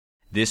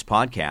This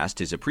podcast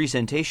is a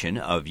presentation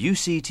of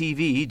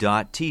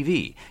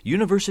UCTV.tv,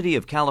 University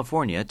of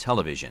California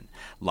Television.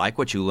 Like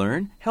what you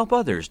learn? Help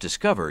others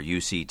discover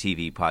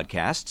UCTV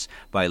podcasts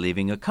by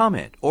leaving a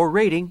comment or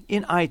rating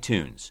in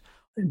iTunes.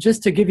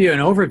 Just to give you an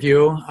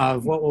overview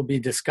of what we'll be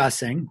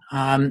discussing,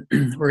 we're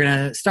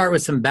going to start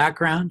with some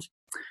background.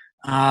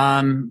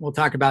 We'll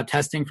talk about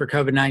testing for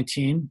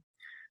COVID-19.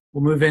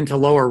 We'll move into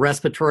lower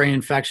respiratory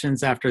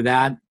infections after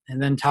that,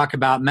 and then talk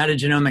about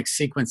metagenomic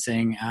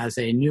sequencing as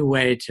a new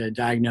way to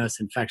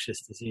diagnose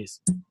infectious disease.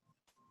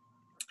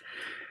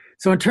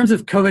 So in terms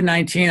of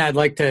COVID-19, I'd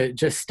like to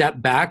just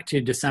step back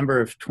to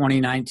December of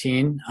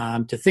 2019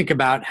 to think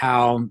about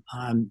how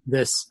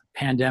this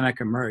pandemic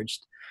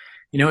emerged.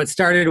 You know, it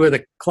started with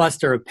a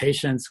cluster of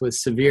patients with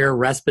severe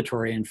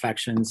respiratory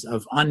infections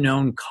of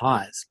unknown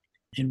cause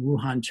in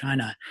Wuhan,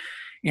 China.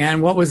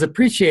 And what was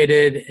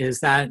appreciated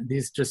is that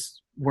these just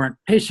weren't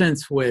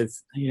patients with,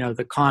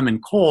 the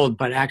common cold,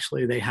 but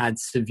actually they had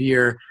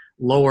severe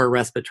lower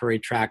respiratory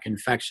tract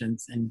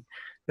infections. And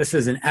this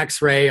is an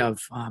X-ray of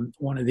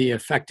one of the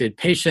affected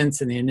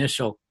patients in the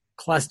initial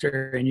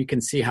cluster, and you can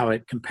see how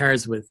it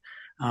compares with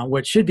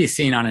what should be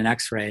seen on an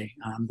X-ray.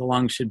 The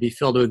lungs should be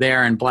filled with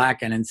air and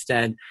black, and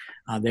instead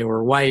they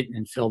were white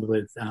and filled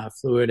with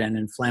fluid and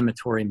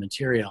inflammatory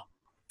material.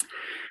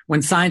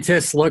 When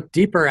scientists looked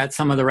deeper at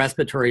some of the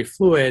respiratory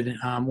fluid,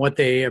 what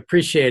they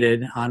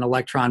appreciated on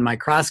electron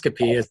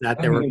microscopy is that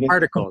there were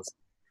particles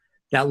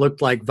that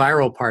looked like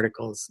viral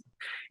particles.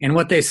 And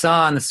what they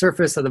saw on the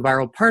surface of the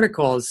viral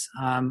particles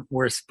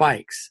were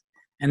spikes.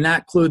 And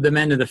that clued them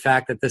into the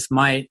fact that this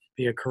might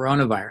be a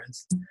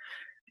coronavirus.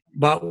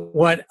 But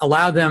what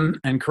allowed them,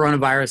 and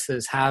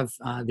coronaviruses have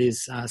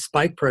these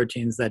spike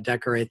proteins that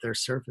decorate their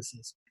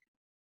surfaces.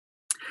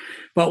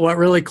 But what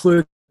really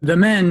clued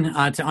them in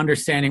to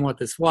understanding what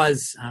this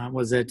was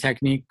a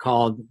technique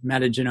called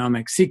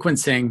metagenomic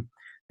sequencing.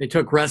 They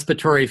took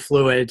respiratory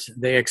fluid,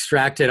 they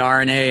extracted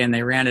RNA, and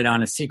they ran it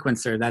on a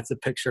sequencer. That's a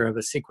picture of a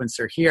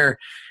sequencer here.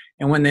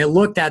 And when they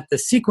looked at the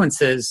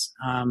sequences,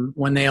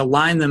 when they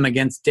aligned them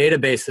against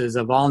databases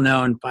of all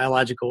known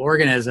biological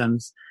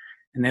organisms,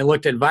 and they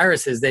looked at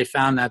viruses, they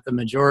found that the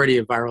majority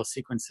of viral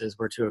sequences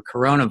were to a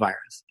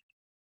coronavirus.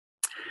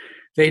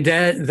 They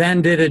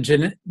then did a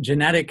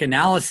genetic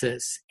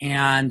analysis,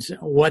 and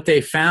what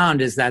they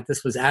found is that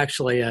this was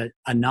actually a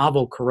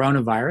novel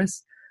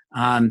coronavirus,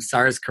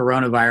 SARS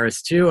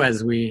coronavirus 2,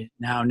 as we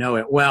now know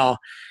it well.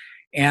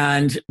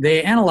 And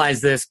they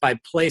analyzed this by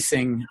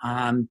placing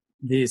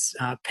these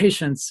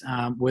patients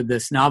with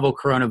this novel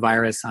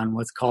coronavirus on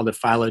what's called a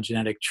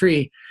phylogenetic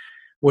tree,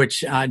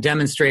 which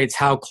demonstrates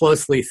how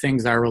closely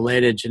things are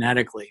related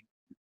genetically.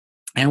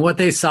 And what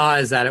they saw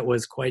is that it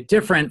was quite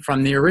different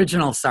from the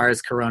original SARS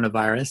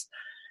coronavirus.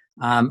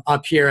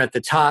 Up here at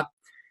the top,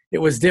 it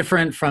was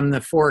different from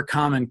the 4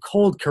 common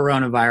cold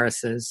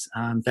coronaviruses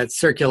that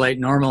circulate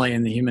normally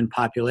in the human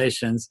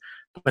populations,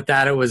 but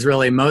that it was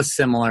really most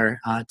similar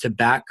to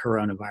bat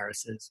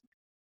coronaviruses.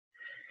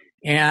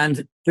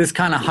 And this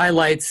kind of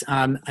highlights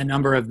a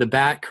number of the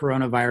bat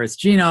coronavirus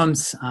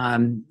genomes.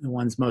 The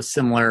ones most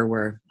similar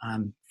were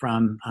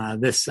from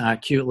this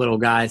cute little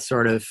guy,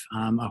 sort of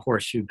a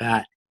horseshoe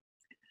bat.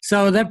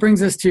 So that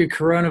brings us to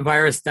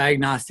coronavirus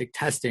diagnostic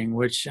testing,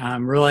 which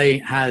really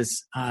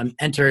has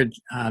entered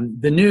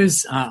the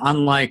news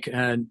unlike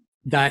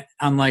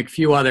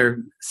few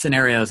other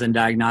scenarios in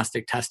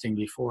diagnostic testing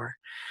before.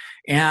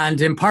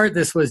 And in part,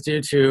 this was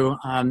due to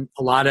a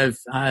lot of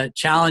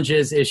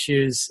challenges,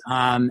 issues,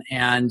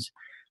 and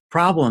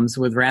problems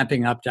with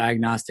ramping up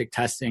diagnostic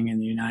testing in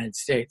the United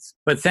States.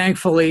 But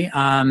thankfully,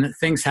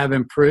 things have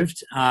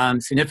improved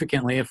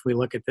significantly. If we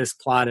look at this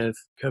plot of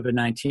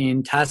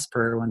COVID-19 tests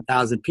per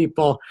 1,000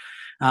 people,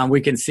 we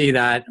can see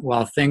that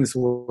while things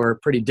were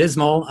pretty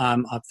dismal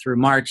up through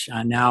March,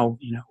 now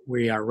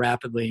we are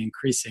rapidly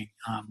increasing,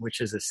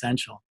 which is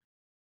essential.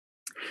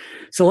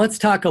 So let's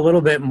talk a little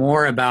bit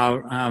more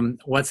about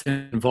what's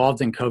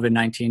involved in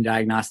COVID-19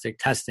 diagnostic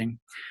testing.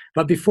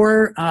 But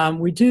before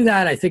we do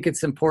that, I think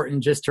it's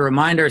important just to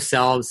remind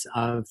ourselves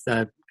of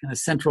the kind of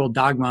central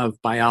dogma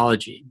of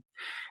biology.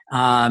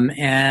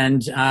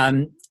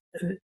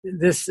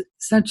 This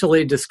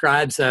essentially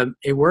describes a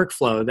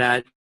workflow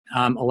that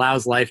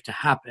allows life to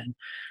happen,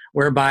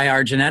 whereby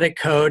our genetic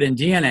code and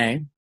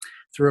DNA,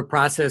 through a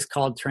process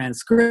called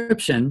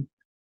transcription,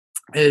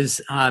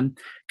 is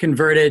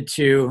converted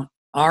to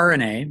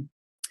RNA.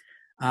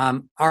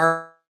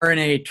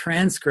 RNA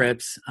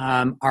transcripts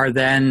are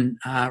then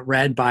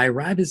read by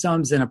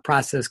ribosomes in a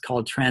process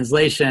called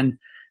translation.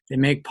 They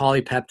make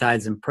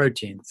polypeptides and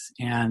proteins,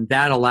 and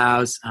that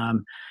allows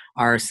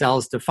our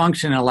cells to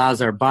function,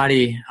 allows our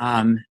body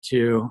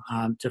to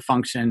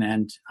function,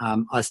 and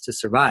us to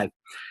survive.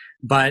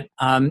 But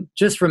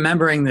just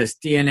remembering this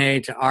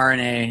DNA to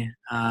RNA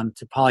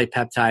to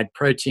polypeptide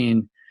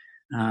protein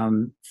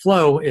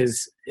flow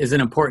is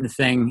an important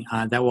thing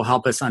that will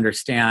help us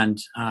understand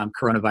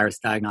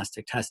coronavirus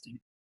diagnostic testing.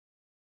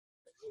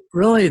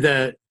 Really,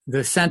 the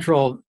the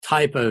central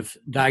type of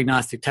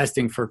diagnostic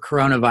testing for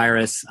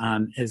coronavirus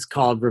is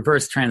called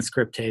reverse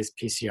transcriptase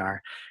PCR,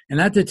 and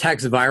that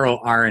detects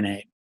viral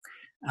RNA.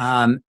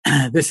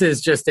 This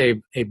is just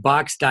a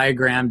box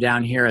diagram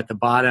down here at the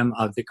bottom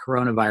of the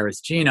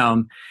coronavirus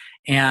genome.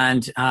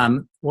 And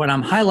what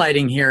I'm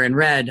highlighting here in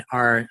red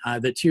are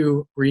the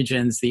two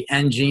regions, the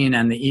N gene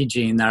and the E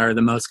gene, that are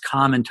the most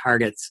common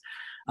targets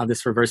of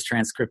this reverse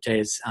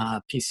transcriptase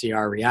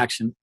PCR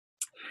reaction.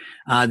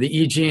 The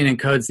E gene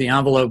encodes the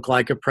envelope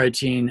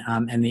glycoprotein,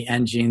 and the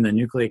N gene, the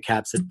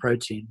nucleocapsid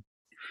protein.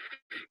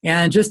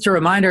 And just to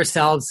remind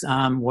ourselves,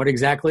 what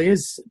exactly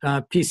is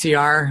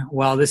PCR?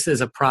 Well, this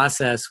is a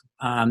process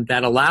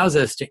that allows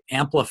us to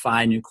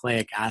amplify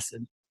nucleic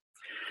acid.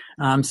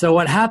 So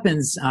what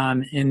happens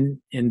in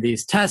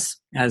these tests,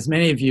 as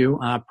many of you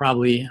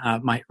probably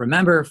might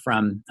remember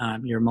from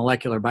your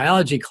molecular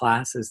biology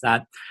class, is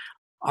that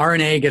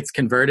RNA gets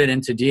converted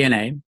into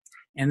DNA,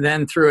 and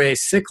then through a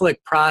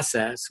cyclic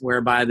process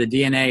whereby the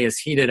DNA is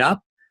heated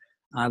up,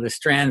 the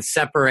strands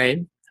separate,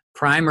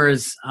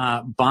 primers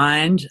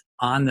bind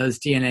on those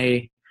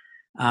DNA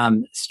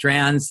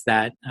strands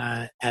that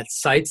at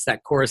sites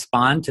that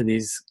correspond to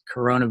these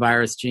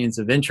coronavirus genes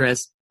of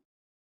interest.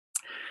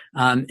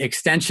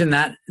 Extension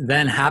that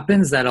then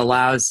happens that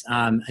allows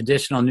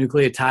additional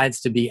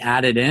nucleotides to be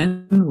added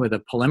in with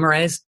a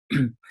polymerase,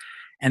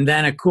 and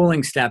then a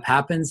cooling step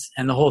happens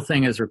and the whole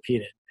thing is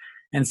repeated.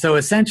 And so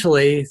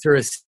essentially, through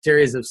a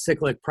series of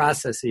cyclic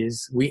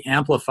processes, we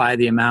amplify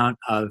the amount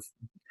of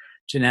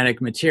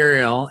genetic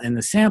material in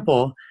the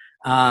sample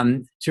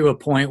to a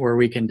point where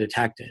we can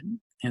detect it.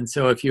 And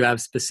so if you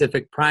have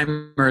specific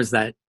primers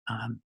that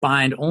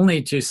bind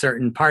only to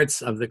certain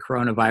parts of the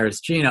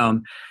coronavirus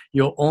genome,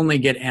 you'll only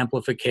get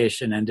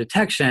amplification and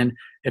detection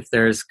if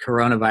there's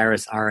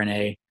coronavirus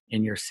RNA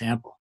in your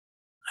sample.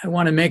 I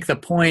want to make the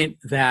point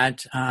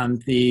that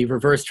the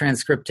reverse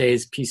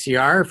transcriptase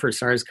PCR for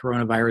SARS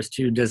coronavirus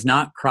 2 does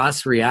not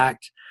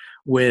cross-react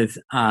with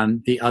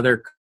the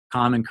other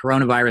common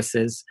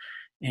coronaviruses,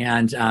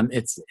 and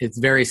it's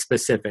very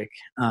specific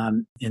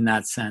in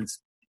that sense.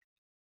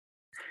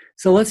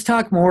 So let's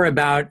talk more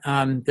about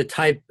the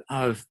type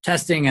of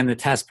testing and the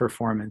test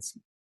performance.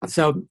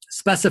 So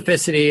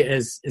specificity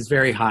is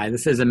very high.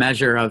 This is a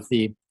measure of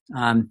the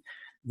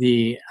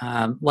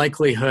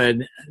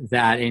likelihood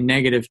that a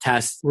negative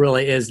test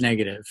really is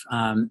negative.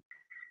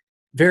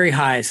 Very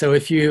high. So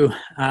if you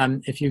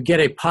get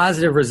a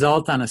positive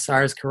result on a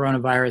SARS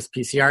coronavirus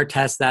PCR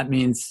test, that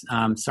means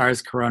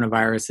SARS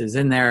coronavirus is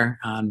in there.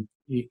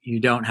 You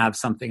don't have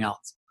something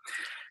else.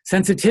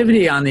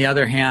 Sensitivity, on the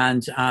other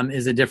hand,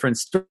 is a different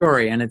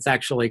story, and it's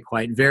actually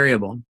quite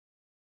variable.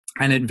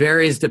 And it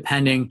varies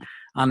depending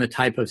on the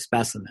type of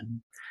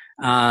specimen.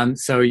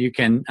 So you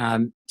can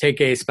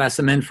take a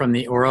specimen from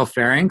the oral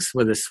pharynx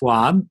with a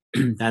swab,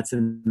 that's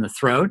in the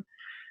throat.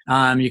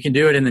 You can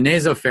do it in the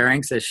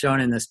nasopharynx, as shown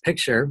in this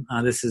picture.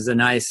 This is a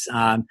nice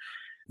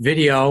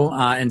video,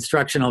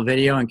 instructional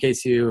video, in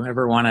case you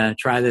ever want to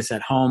try this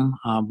at home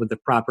with the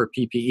proper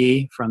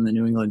PPE from the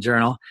New England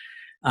Journal.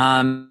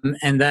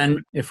 And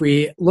then if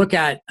we look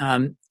at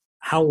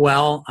how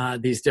well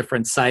these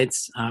different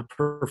sites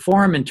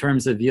perform in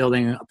terms of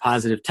yielding a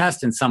positive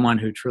test in someone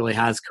who truly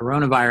has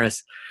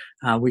coronavirus,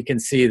 we can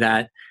see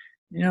that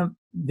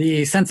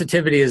the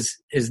sensitivity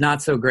is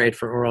not so great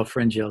for oral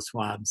pharyngeal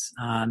swabs.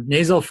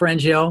 Nasal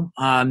pharyngeal,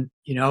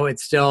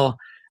 it's still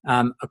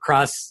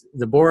across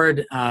the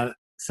board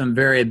some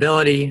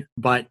variability,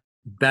 but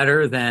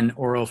better than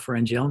oral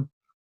pharyngeal.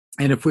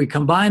 And if we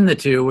combine the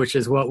two, which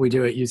is what we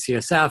do at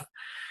UCSF,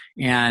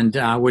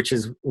 and which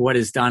is what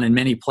is done in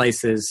many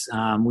places,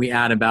 we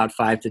add about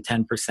 5 to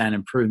 10%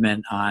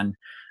 improvement on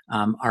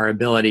our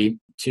ability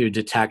to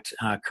detect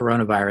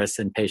coronavirus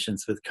in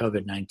patients with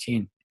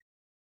COVID-19.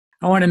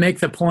 I want to make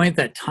the point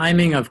that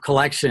timing of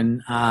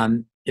collection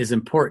is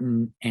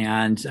important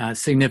and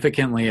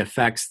significantly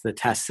affects the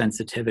test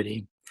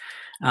sensitivity.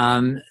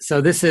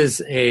 So this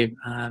is a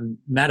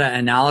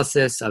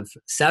meta-analysis of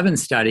 7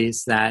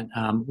 studies that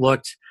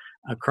looked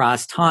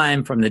across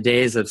time from the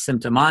days of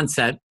symptom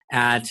onset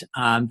at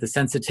the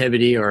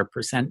sensitivity or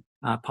percent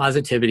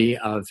positivity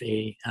of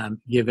a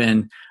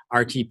given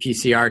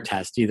RT-PCR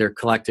test, either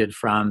collected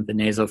from the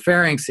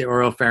nasopharynx, the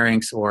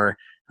oropharynx, or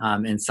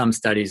in some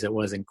studies it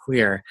wasn't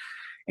clear.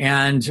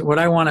 And what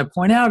I want to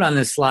point out on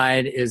this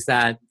slide is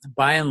that,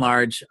 by and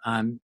large,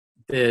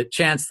 the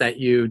chance that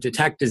you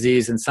detect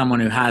disease in someone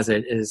who has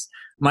it is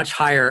much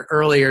higher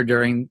earlier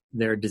during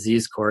their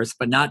disease course,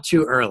 but not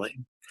too early.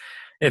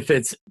 If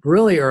it's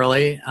really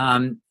early,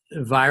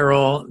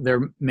 viral,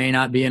 there may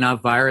not be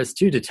enough virus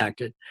to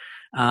detect it.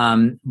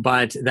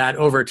 But that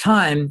over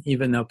time,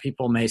 even though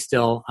people may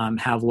still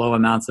have low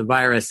amounts of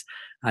virus,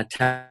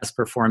 test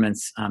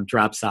performance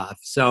drops off.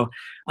 So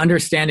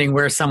understanding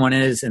where someone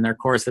is in their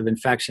course of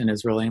infection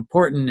is really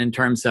important in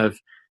terms of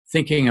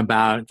thinking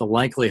about the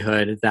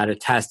likelihood that a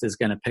test is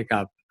going to pick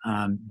up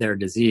their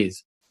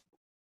disease.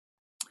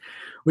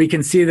 We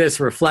can see this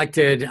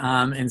reflected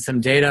in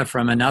some data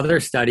from another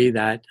study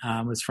that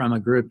was from a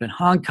group in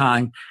Hong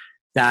Kong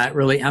that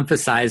really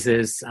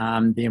emphasizes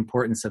the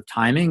importance of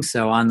timing.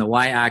 So on the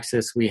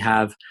y-axis, we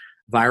have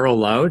viral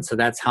load. So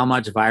that's how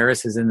much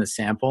virus is in the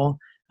sample.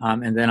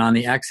 And then on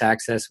the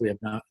x-axis, we have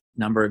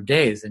number of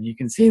days. And you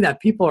can see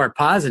that people are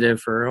positive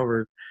for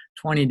over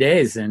 20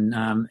 days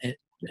in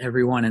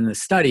everyone in the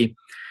study,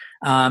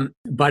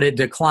 but it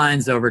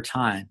declines over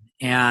time.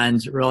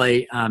 And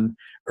really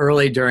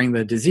early during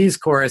the disease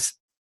course,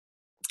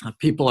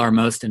 people are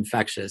most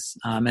infectious.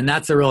 And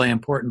that's a really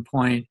important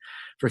point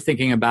for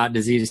thinking about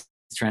disease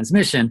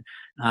transmission.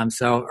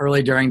 So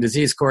early during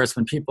disease course,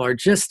 when people are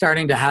just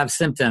starting to have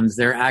symptoms,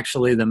 they're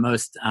actually the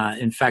most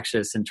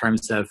infectious in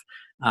terms of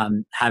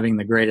having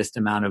the greatest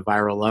amount of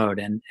viral load.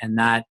 And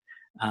that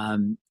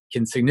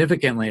can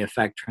significantly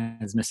affect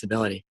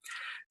transmissibility.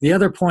 The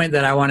other point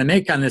that I want to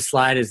make on this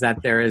slide is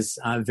that there is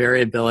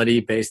variability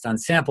based on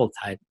sample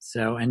type.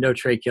 So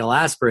endotracheal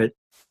aspirate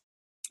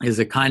is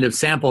a kind of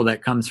sample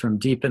that comes from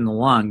deep in the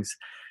lungs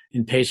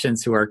in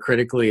patients who are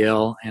critically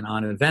ill and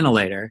on a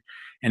ventilator.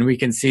 And we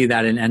can see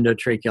that in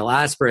endotracheal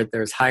aspirate,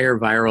 there's higher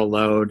viral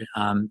load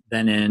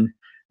than in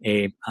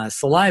a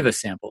saliva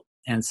sample.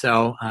 And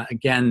so,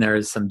 again, there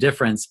is some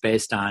difference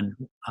based on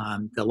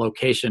the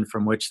location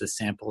from which the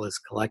sample is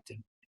collected.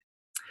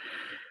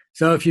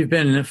 So if you've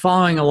been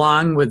following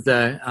along with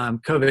the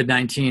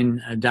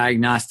COVID-19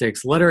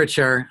 diagnostics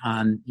literature,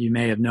 you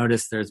may have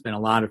noticed there's been a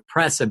lot of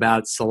press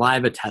about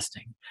saliva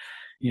testing.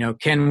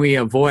 Can we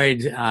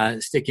avoid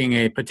sticking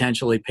a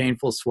potentially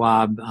painful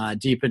swab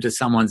deep into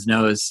someone's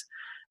nose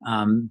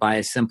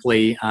by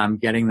simply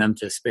getting them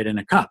to spit in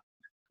a cup?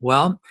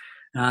 Well,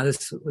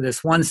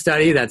 this one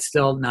study that's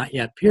still not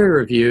yet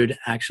peer-reviewed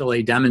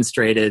actually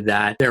demonstrated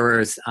that there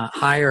was a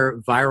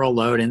higher viral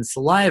load in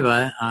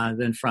saliva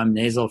than from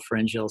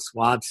nasopharyngeal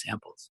swab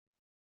samples.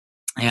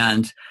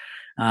 And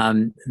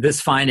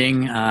this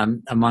finding,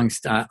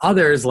 amongst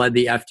others, led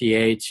the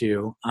FDA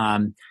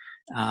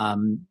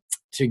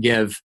to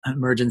give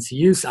emergency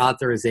use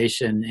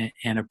authorization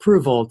and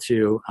approval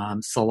to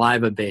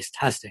saliva-based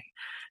testing.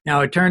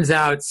 Now, it turns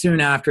out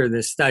soon after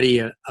this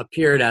study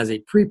appeared as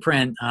a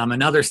preprint,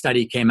 another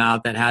study came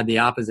out that had the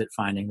opposite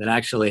finding, that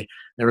actually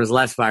there was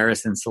less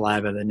virus in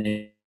saliva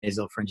than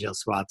nasopharyngeal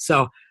swabs.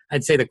 So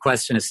I'd say the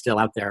question is still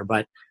out there,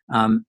 but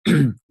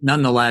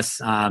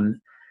nonetheless,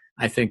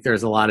 I think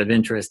there's a lot of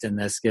interest in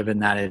this given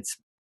that it's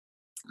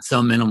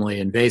so minimally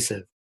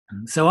invasive.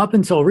 So up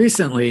until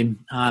recently,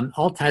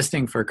 all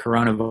testing for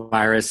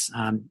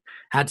coronavirus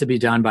had to be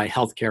done by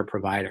healthcare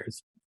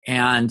providers.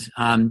 And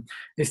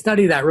a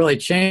study that really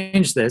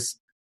changed this,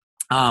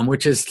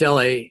 which is still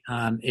a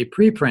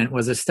preprint,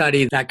 was a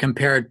study that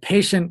compared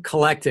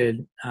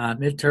patient-collected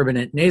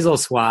mid-turbinate nasal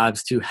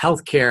swabs to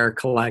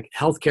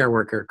healthcare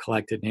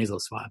worker-collected nasal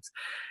swabs.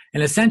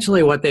 And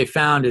essentially what they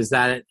found is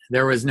that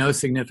there was no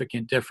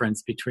significant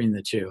difference between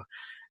the two.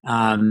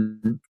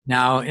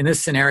 Now, in this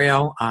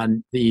scenario,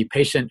 the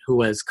patient who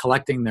was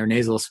collecting their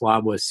nasal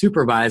swab was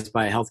supervised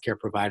by a healthcare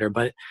provider,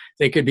 but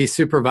they could be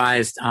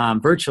supervised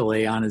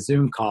virtually on a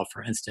Zoom call,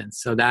 for instance.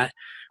 So that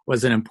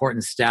was an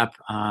important step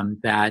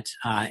that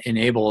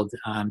enabled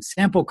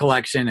sample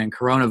collection and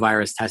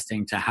coronavirus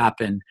testing to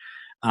happen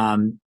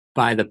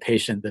by the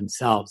patient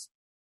themselves.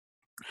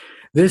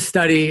 This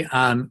study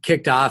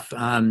kicked off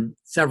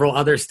several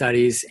other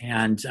studies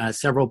and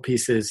several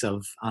pieces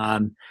of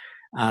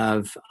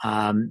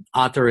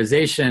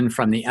authorization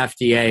from the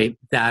FDA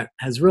that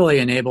has really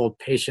enabled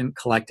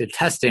patient-collected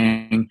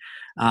testing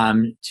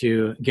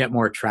to get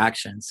more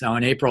traction. So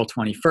on April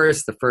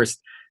 21st, the first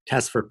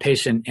test for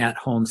patient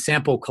at-home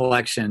sample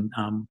collection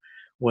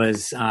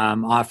was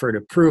offered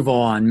approval.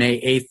 On May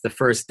 8th, the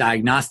first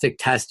diagnostic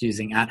test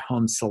using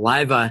at-home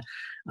saliva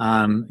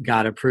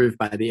got approved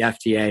by the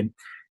FDA.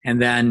 And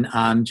then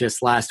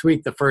just last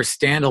week, the first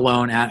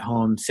standalone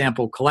at-home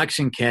sample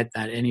collection kit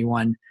that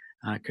anyone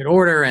could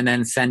order and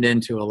then send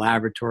into a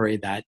laboratory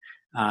that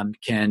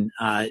can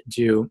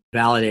do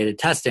validated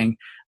testing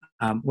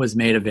was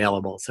made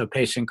available. So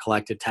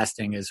patient-collected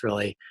testing is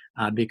really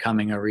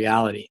becoming a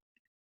reality.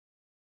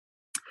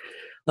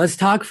 Let's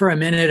talk for a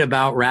minute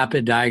about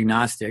rapid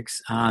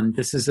diagnostics.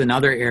 This is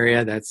another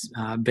area that's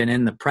been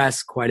in the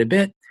press quite a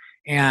bit,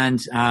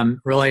 and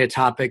really a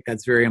topic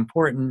that's very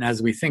important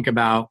as we think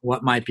about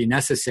what might be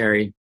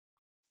necessary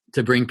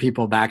to bring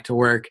people back to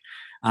work,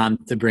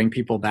 to bring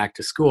people back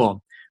to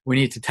school. We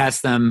need to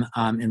test them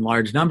in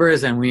large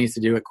numbers, and we need to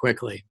do it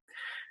quickly.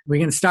 We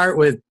can start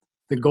with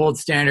the gold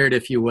standard,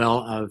 if you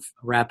will, of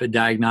rapid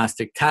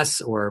diagnostic tests,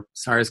 or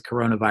SARS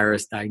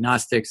coronavirus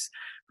diagnostics,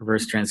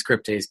 reverse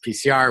transcriptase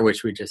PCR,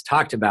 which we just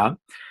talked about.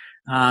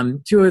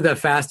 Two of the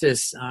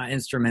fastest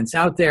instruments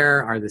out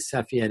there are the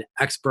Cepheid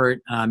Expert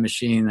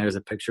machine. There's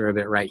a picture of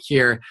it right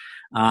here.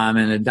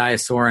 And the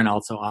DiaSorin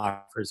also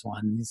offers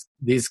one.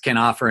 These can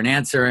offer an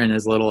answer in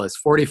as little as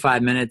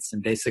 45 minutes.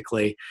 And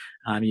basically,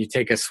 you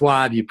take a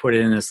swab, you put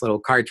it in this little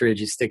cartridge,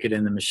 you stick it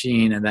in the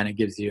machine, and then it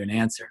gives you an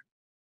answer.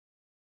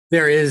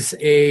 There is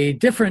a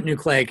different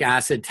nucleic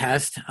acid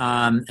test,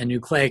 a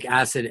nucleic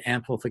acid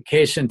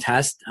amplification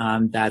test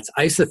that's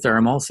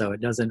isothermal, so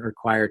it doesn't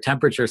require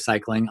temperature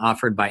cycling,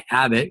 offered by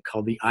Abbott,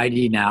 called the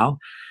ID Now.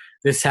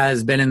 This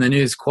has been in the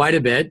news quite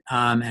a bit,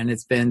 and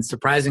it's been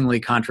surprisingly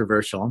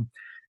controversial.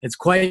 It's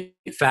quite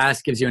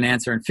fast, gives you an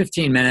answer in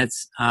 15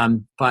 minutes,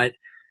 but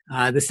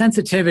the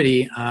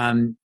sensitivity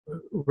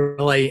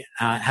really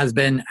has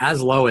been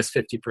as low as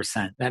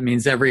 50%. That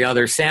means every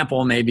other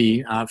sample may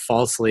be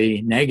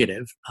falsely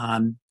negative,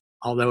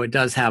 although it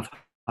does have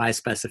high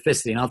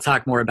specificity. And I'll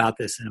talk more about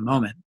this in a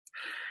moment.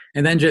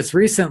 And then just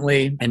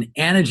recently, an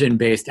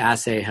antigen-based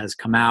assay has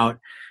come out.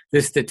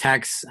 This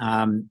detects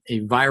a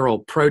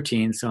viral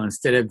protein. So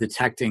instead of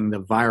detecting the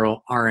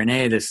viral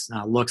RNA, this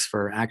looks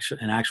for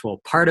an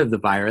actual part of the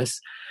virus.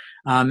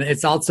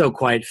 It's also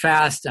quite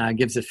fast,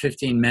 gives a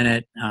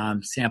 15-minute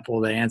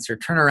sample to answer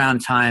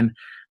turnaround time,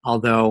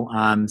 although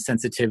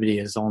sensitivity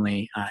is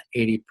only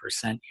 80%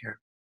 here.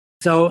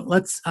 So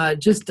let's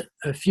just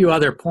a few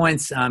other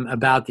points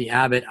about the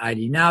Abbott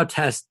ID Now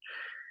test.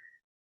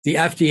 The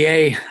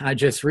FDA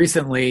just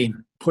recently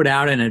put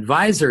out an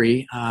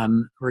advisory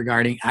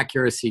regarding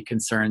accuracy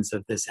concerns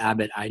of this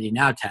Abbott ID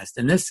Now test.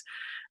 And this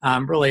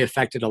really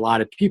affected a lot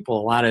of people.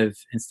 A lot of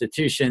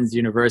institutions,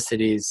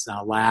 universities,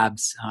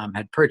 labs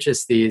had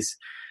purchased these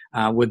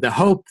with the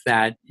hope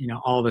that,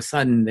 all of a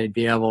sudden they'd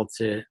be able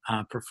to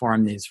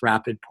perform these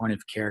rapid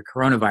point-of-care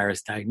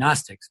coronavirus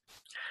diagnostics.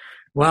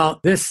 Well,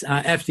 this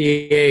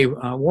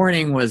FDA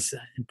warning was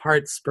in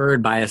part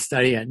spurred by a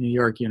study at New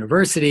York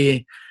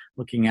University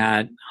looking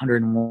at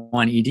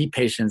 101 ED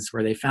patients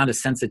where they found a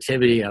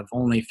sensitivity of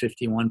only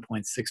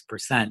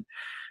 51.6%.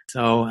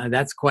 So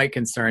that's quite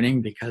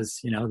concerning because,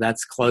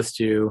 that's close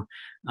to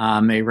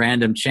a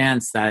random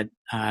chance that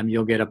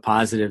you'll get a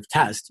positive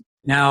test.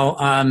 Now,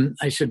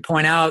 I should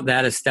point out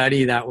that a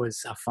study that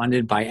was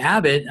funded by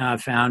Abbott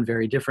found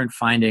very different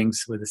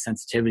findings with a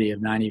sensitivity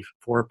of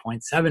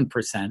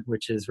 94.7%,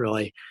 which is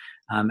really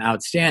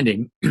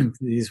outstanding.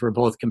 These were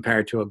both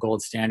compared to a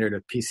gold standard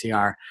of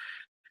PCR.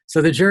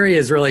 So the jury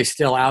is really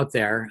still out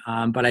there,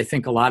 but I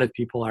think a lot of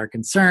people are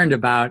concerned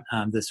about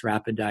this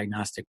rapid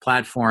diagnostic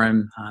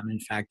platform. In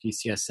fact,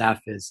 UCSF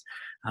is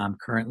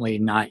currently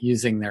not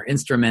using their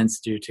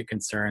instruments due to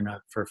concern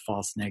for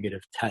false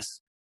negative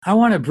tests. I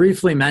want to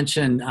briefly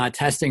mention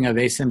testing of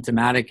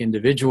asymptomatic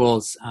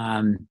individuals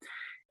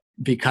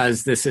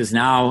because this has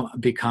now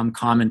become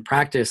common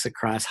practice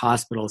across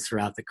hospitals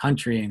throughout the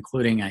country,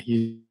 including at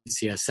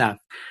UCSF.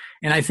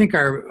 And I think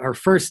our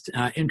first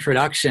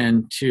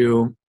introduction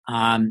to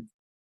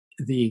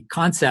the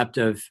concept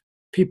of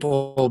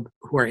people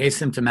who are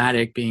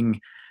asymptomatic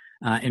being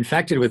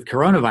infected with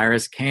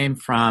coronavirus came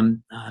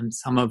from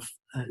some of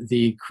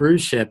the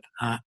cruise ship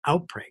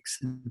outbreaks,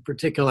 in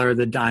particular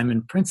the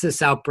Diamond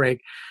Princess outbreak.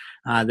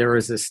 There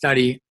was a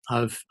study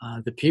of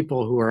the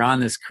people who were on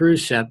this cruise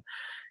ship.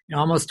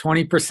 Almost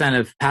 20%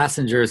 of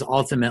passengers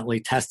ultimately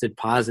tested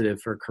positive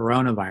for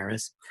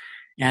coronavirus.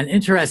 And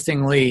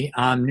interestingly,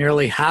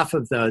 nearly half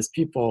of those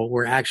people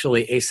were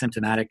actually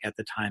asymptomatic at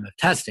the time of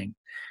testing.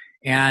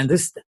 And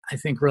this, I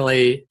think,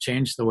 really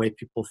changed the way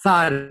people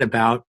thought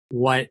about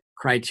what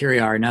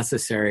criteria are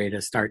necessary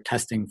to start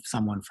testing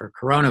someone for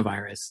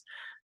coronavirus.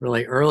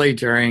 Really early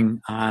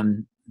during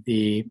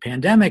the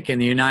pandemic in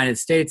the United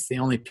States, the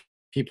only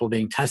people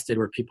being tested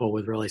were people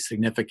with really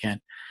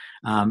significant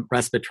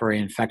respiratory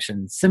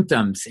infection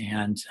symptoms.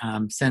 And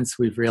since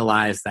we've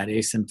realized that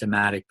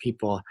asymptomatic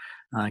people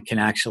can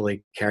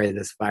actually carry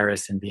this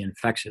virus and be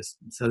infectious.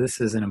 So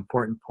this is an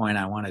important point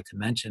I wanted to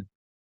mention.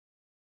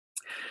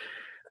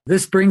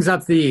 This brings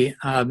up the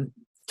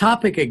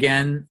topic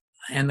again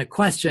and the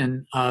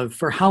question of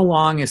for how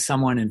long is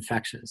someone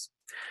infectious?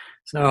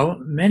 So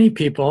many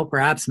people,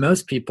 perhaps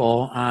most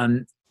people,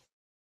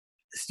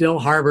 still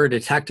harbor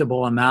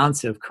detectable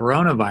amounts of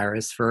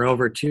coronavirus for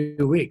over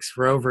 2 weeks,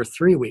 for over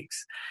 3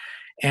 weeks.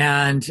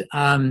 And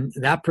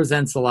that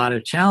presents a lot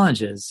of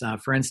challenges.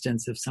 For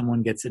instance, if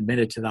someone gets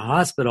admitted to the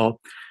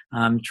hospital,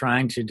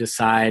 trying to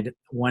decide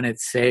when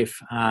it's safe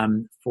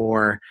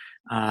for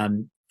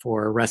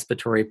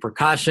respiratory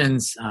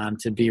precautions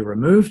to be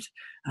removed,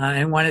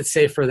 and when it's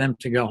safe for them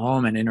to go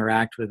home and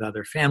interact with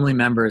other family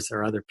members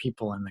or other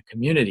people in the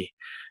community.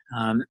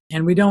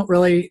 And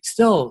we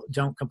still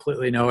don't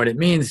completely know what it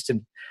means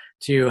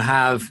to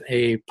have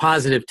a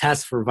positive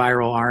test for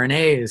viral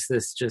RNA. Is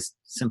this just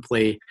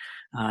simply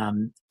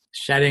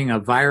shedding a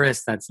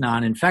virus that's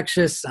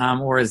non-infectious,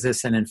 or is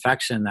this an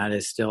infection that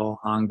is still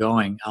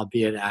ongoing,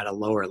 albeit at a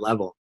lower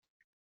level?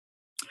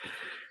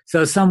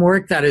 So some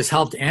work that has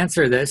helped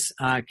answer this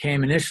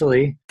came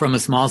initially from a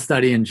small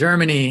study in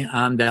Germany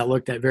that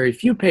looked at very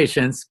few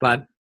patients,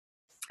 but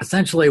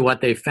essentially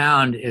what they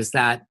found is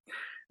that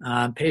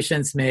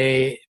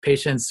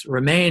patients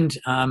remained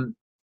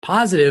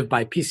positive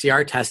by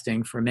PCR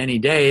testing for many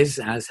days,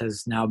 as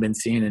has now been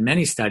seen in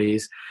many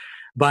studies,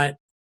 but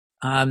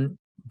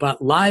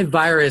live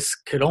virus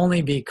could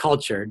only be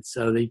cultured,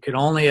 so they could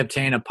only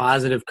obtain a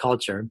positive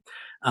culture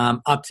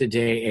up to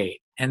day 8.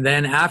 And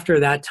then after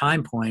that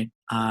time point,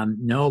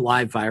 no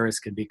live virus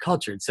could be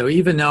cultured. So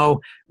even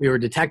though we were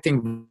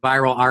detecting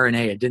viral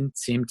RNA, it didn't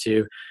seem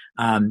to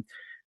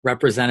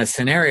represent a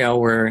scenario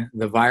where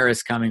the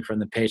virus coming from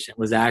the patient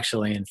was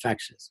actually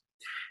infectious.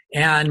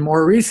 And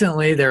more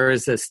recently, there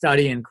was a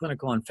study in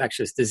clinical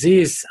infectious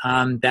disease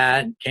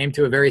that came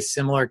to a very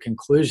similar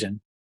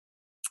conclusion.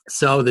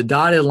 So the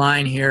dotted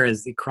line here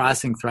is the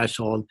crossing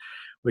threshold,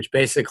 which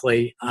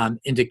basically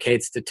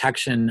indicates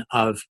detection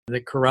of the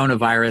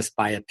coronavirus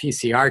by a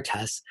PCR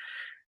test.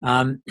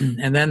 And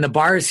then the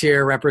bars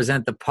here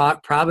represent the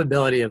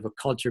probability of a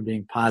culture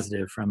being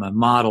positive from a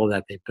model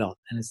that they built.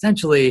 And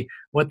essentially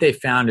what they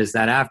found is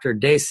that after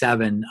day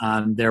 7,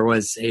 there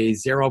was a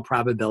 0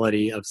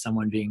 probability of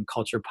someone being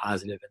culture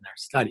positive in their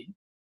study.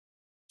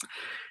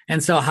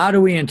 And so how do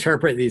we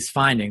interpret these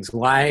findings?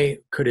 Why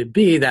could it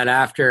be that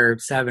after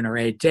 7 or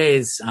 8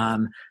 days,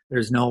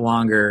 there's no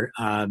longer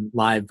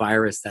live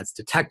virus that's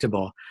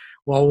detectable?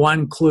 Well,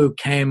 one clue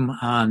came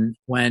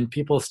when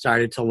people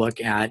started to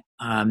look at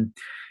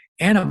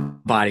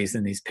antibodies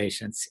in these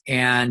patients.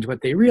 And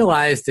what they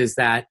realized is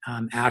that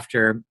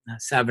after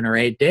 7 or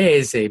 8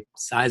 days, a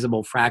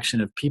sizable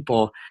fraction of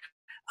people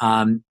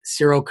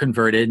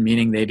seroconverted,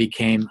 meaning they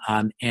became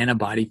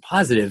antibody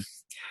positive.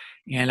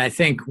 And I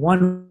think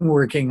one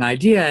working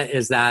idea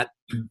is that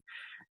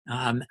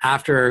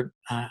after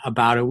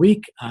about a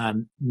week,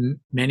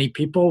 many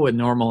people with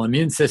normal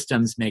immune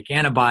systems make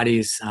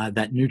antibodies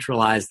that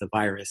neutralize the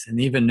virus.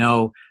 And even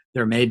though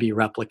there may be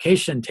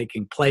replication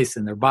taking place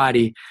in their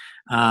body,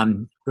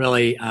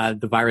 really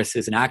the virus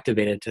isn't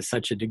activated to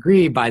such a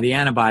degree by the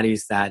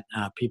antibodies that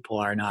people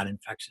are not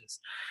infectious.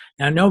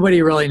 Now,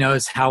 nobody really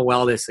knows how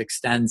well this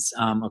extends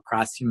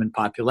across human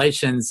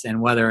populations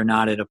and whether or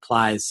not it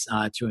applies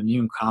to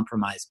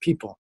immune-compromised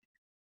people.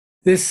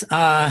 This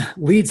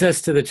leads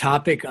us to the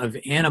topic of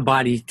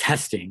antibody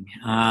testing.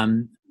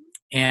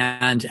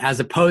 And as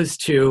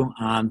opposed to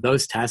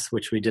those tests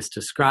which we just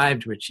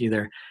described, which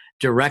either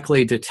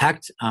directly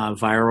detect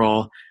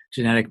viral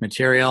genetic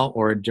material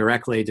or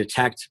directly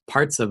detect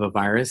parts of a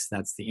virus,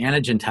 that's the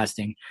antigen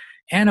testing.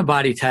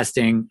 Antibody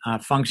testing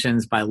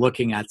functions by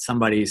looking at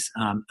somebody's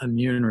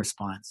immune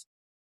response.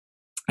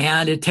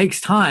 And it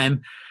takes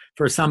time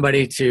for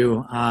somebody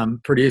to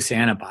produce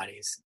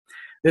antibodies.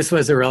 This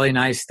was a really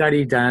nice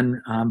study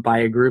done by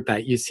a group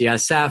at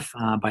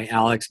UCSF by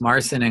Alex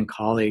Marson and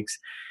colleagues.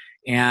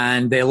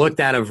 And they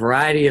looked at a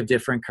variety of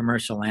different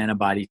commercial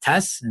antibody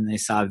tests, and they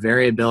saw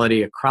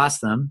variability across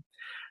them.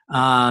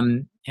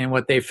 And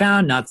what they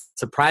found, not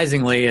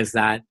surprisingly, is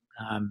that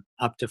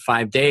up to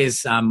 5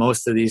 days,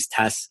 most of these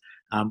tests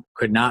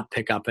could not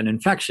pick up an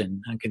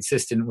infection,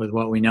 consistent with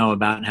what we know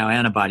about how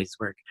antibodies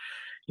work.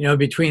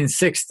 Between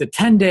 6 to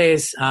 10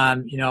 days, a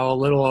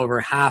little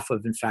over half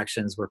of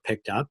infections were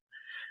picked up.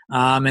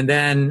 And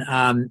then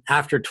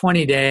after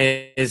 20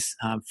 days,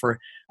 for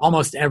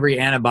almost every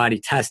antibody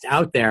test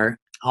out there,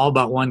 all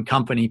but one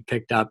company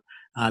picked up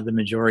the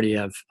majority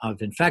of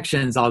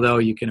infections, although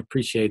you can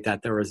appreciate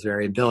that there was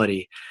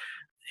variability.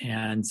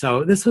 And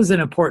so this was an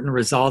important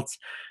result.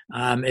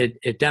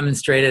 It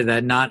demonstrated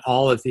that not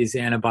all of these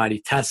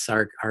antibody tests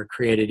are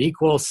created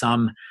equal.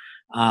 Some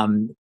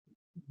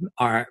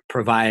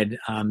provide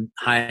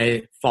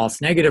high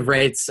false negative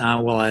rates,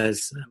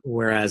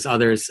 whereas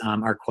others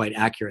are quite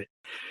accurate.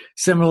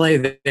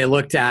 Similarly, they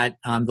looked at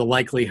the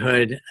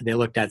likelihood, they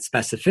looked at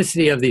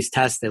specificity of these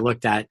tests, they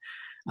looked at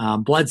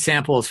blood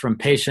samples from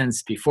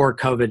patients before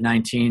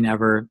COVID-19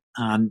 ever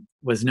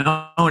was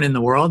known in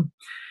the world.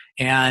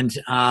 And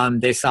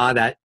they saw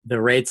that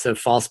the rates of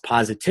false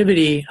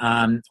positivity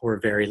were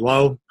very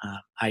low,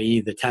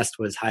 i.e. the test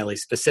was highly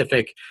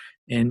specific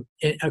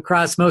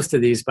across most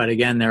of these, but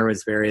again, there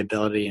was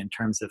variability in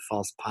terms of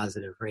false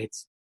positive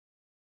rates.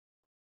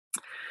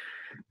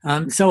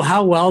 So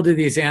how well do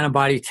these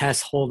antibody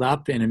tests hold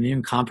up in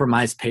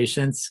immune-compromised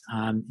patients?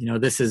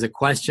 This is a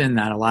question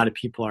that a lot of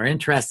people are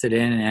interested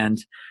in, and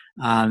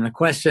a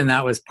question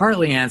that was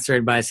partly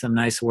answered by some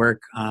nice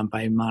work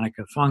by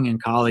Monica Fung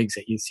and colleagues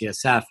at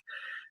UCSF.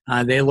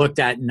 They looked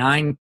at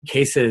 9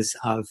 cases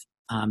of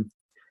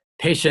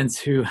patients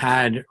who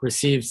had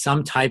received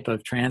some type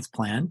of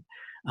transplant,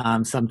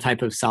 some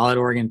type of solid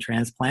organ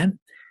transplant,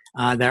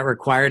 that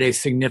required a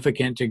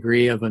significant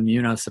degree of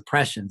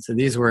immunosuppression. So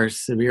these were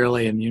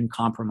severely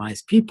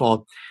immune-compromised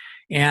people.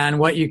 And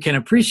what you can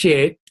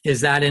appreciate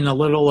is that in a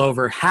little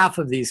over half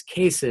of these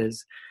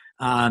cases,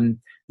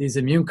 these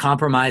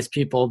immune-compromised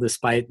people,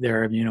 despite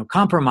their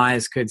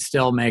immunocompromise, could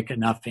still make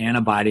enough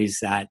antibodies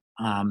that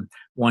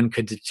one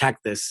could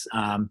detect this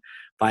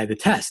by the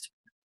test.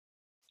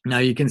 Now,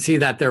 you can see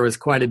that there was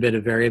quite a bit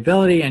of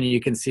variability, and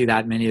you can see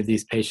that many of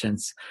these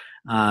patients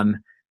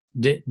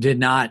did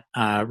not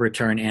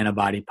return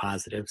antibody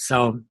positive.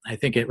 So I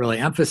think it really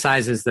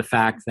emphasizes the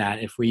fact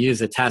that if we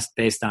use a test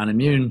based on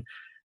immune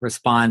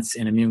response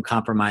in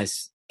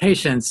immune-compromised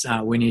patients,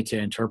 we need to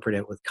interpret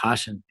it with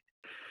caution.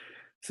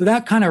 So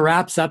that kind of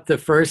wraps up the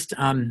first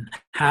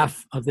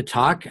half of the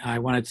talk. I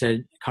wanted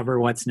to cover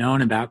what's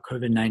known about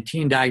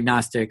COVID-19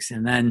 diagnostics,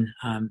 and then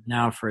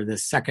now for the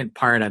second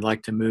part, I'd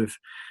like to move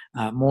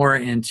more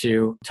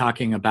into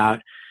talking about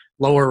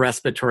lower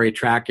respiratory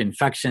tract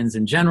infections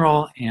in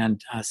general,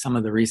 and some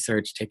of the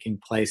research taking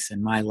place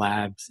in my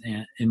lab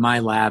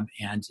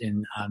and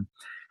in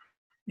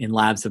in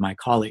labs of my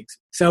colleagues.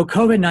 So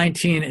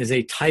COVID-19 is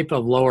a type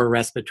of lower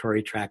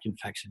respiratory tract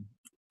infection.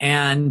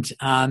 And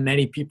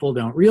many people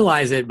don't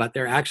realize it, but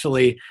they're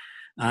actually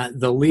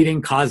the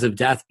leading cause of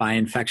death by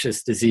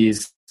infectious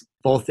disease,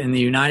 both in the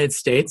United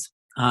States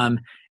and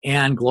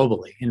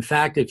globally. In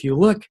fact, if you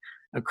look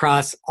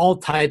across all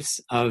types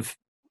of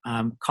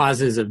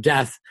causes of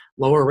death,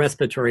 lower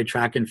respiratory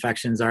tract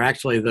infections are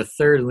actually the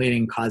third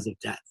leading cause of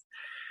death.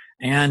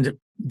 And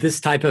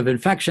this type of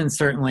infection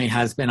certainly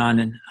has been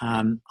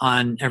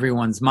on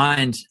everyone's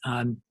mind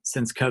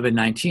since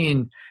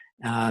COVID-19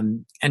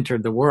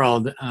 entered the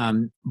world.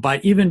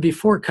 But even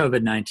before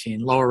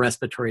COVID-19, lower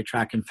respiratory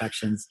tract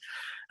infections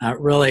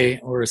really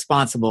were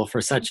responsible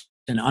for such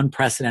an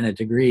unprecedented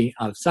degree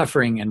of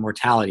suffering and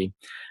mortality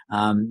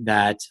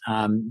that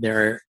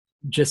they're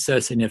just so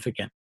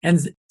significant.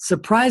 And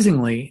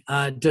surprisingly,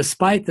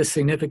 despite the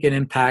significant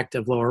impact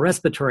of lower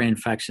respiratory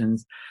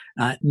infections,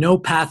 no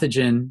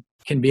pathogen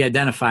can be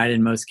identified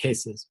in most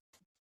cases.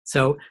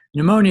 So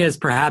pneumonia is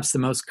perhaps the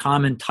most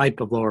common type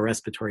of lower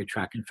respiratory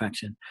tract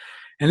infection.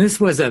 And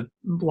this was a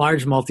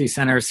large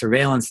multi-center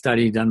surveillance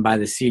study done by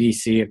the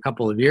CDC a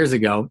couple of years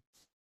ago,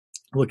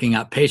 looking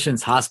at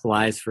patients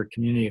hospitalized for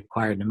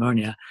community-acquired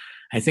pneumonia.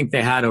 I think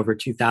they had over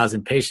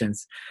 2,000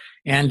 patients.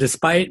 And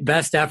despite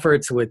best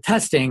efforts with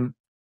testing,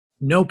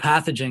 no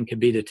pathogen could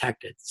be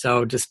detected.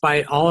 So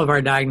despite all of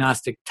our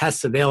diagnostic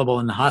tests available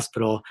in the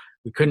hospital,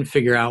 we couldn't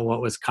figure out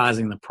what was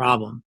causing the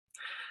problem.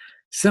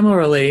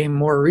 Similarly,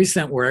 more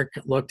recent work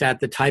looked at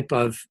the type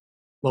of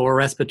lower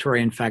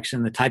respiratory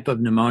infection, the type of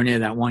pneumonia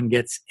that one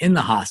gets in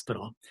the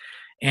hospital.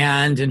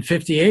 And in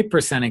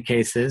 58% of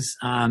cases,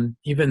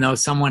 even though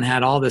someone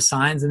had all the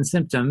signs and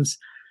symptoms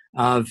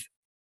of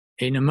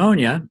a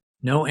pneumonia,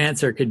 no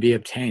answer could be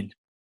obtained.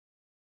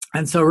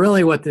 And so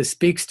really what this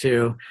speaks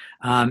to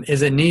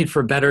is a need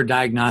for better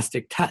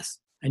diagnostic tests.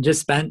 I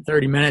just spent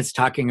 30 minutes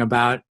talking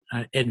about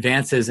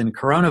advances in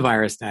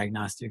coronavirus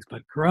diagnostics,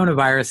 but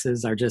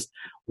coronaviruses are just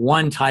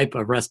one type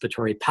of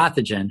respiratory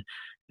pathogen.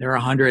 There are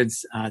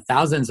hundreds,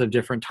 thousands of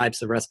different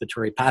types of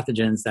respiratory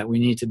pathogens that we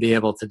need to be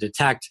able to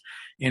detect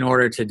in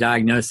order to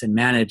diagnose and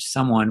manage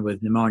someone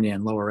with pneumonia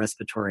and lower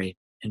respiratory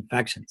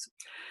infections.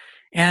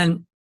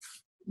 And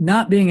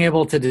not being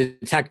able to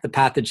detect the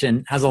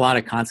pathogen has a lot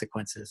of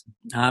consequences.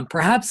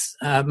 Perhaps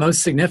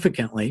most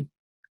significantly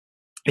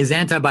is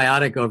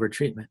antibiotic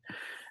overtreatment.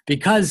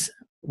 Because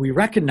we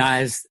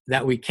recognize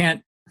that we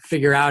can't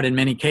figure out in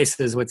many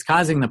cases what's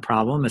causing the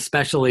problem,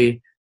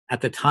 especially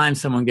at the time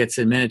someone gets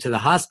admitted to the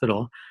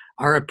hospital,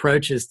 our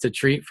approach is to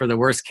treat for the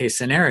worst case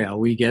scenario.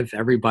 We give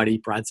everybody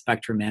broad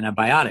spectrum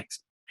antibiotics.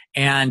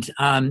 And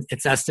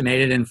it's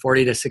estimated in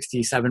 40 to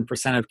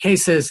 67% of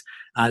cases,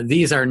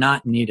 these are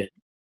not needed.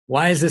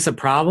 Why is this a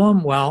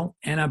problem? Well,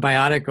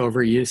 antibiotic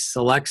overuse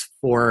selects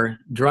for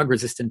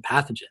drug-resistant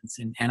pathogens.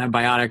 And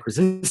antibiotic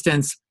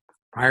resistance,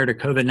 prior to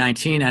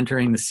COVID-19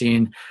 entering the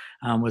scene,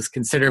 was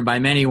considered by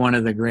many one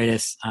of the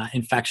greatest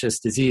infectious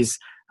disease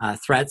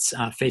threats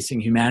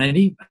facing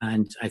humanity.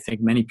 And I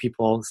think many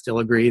people still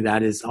agree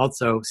that is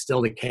also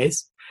still the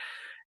case.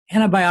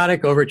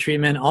 Antibiotic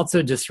overtreatment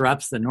also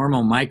disrupts the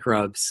normal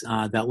microbes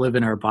that live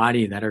in our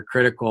body that are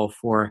critical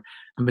for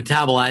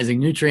metabolizing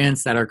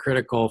nutrients, that are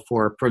critical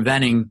for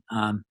preventing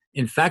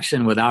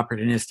infection with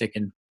opportunistic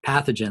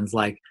pathogens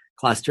like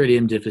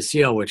Clostridium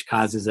difficile, which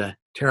causes a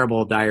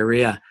terrible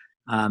diarrhea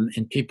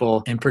in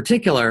people in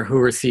particular who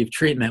receive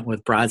treatment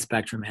with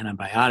broad-spectrum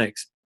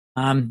antibiotics.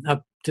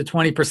 Up to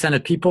 20%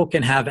 of people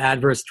can have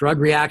adverse drug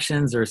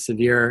reactions or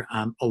severe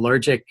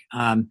allergic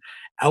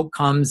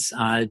outcomes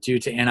due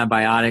to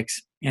antibiotics.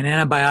 And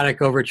antibiotic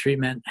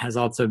overtreatment has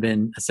also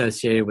been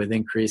associated with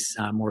increased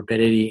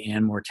morbidity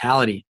and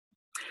mortality.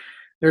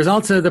 There's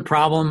also the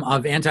problem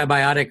of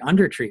antibiotic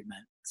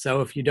undertreatment. So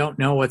if you don't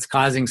know what's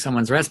causing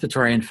someone's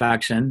respiratory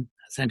infection,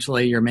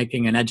 essentially you're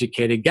making an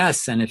educated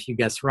guess. And if you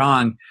guess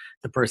wrong,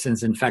 the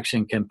person's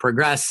infection can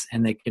progress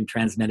and they can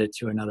transmit it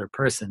to another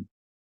person.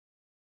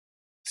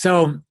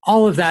 So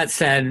all of that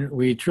said,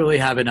 we truly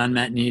have an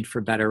unmet need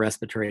for better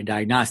respiratory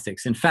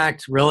diagnostics. In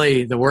fact,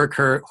 really the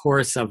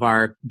workhorse of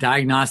our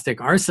diagnostic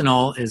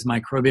arsenal is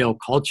microbial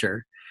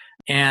culture.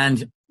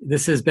 And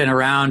this has been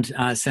around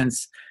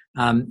since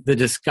the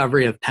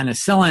discovery of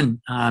penicillin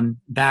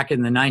back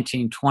in the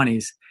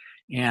 1920s,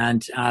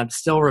 and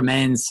still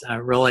remains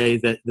really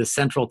the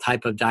central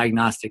type of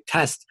diagnostic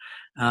test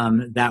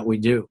that we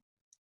do.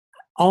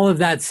 All of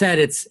that said,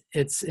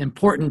 it's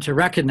important to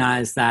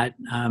recognize that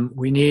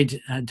we need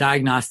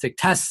diagnostic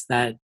tests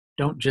that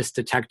don't just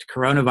detect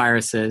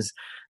coronaviruses,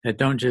 that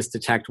don't just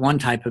detect one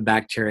type of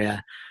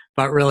bacteria,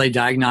 but really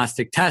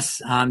diagnostic tests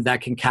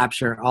that can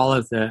capture all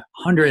of the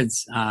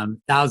hundreds,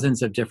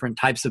 thousands of different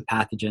types of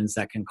pathogens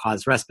that can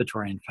cause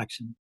respiratory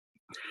infection.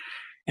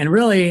 And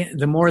really,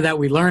 the more that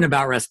we learn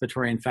about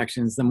respiratory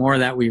infections, the more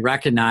that we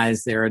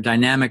recognize they're a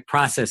dynamic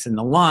process in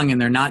the lung,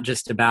 and they're not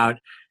just about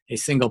a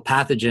single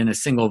pathogen, a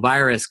single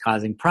virus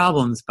causing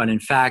problems, but in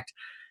fact,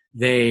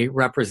 they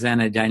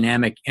represent a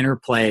dynamic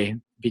interplay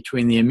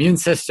between the immune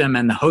system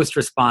and the host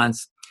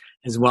response,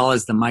 as well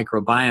as the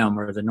microbiome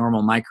or the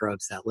normal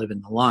microbes that live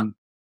in the lung.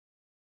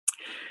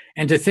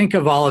 And to think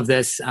of all of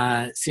this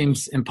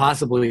seems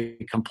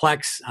impossibly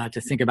complex,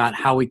 to think about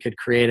how we could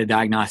create a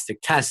diagnostic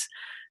test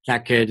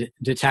that could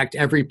detect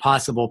every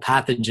possible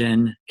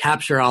pathogen,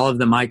 capture all of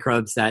the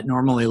microbes that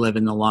normally live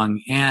in the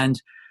lung, and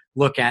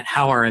look at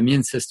how our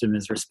immune system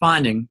is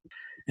responding,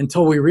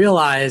 until we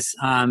realize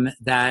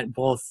that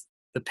both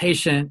the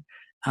patient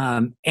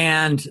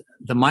and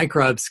the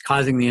microbes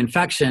causing the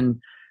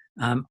infection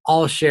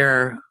all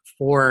share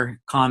four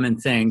common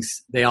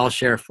things. They all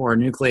share four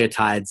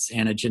nucleotides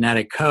and a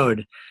genetic code.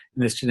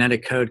 And this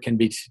genetic code can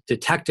be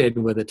detected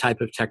with a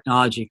type of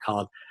technology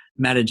called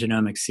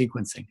metagenomic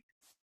sequencing.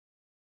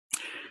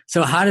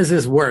 So how does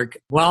this work?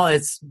 Well,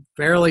 it's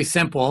fairly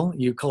simple.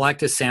 You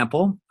collect a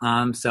sample.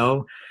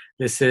 So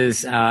this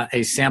is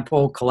a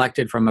sample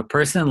collected from a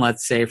person,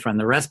 let's say from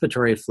the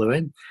respiratory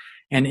fluid.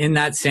 And in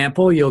that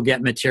sample, you'll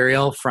get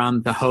material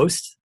from the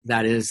host,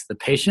 that is the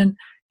patient.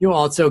 You'll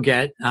also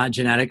get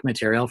genetic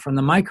material from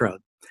the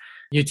microbe.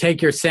 You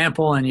take your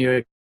sample and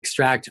you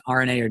extract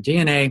RNA or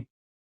DNA.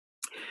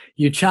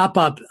 You chop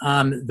up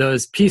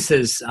those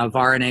pieces of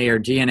RNA or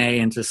DNA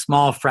into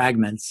small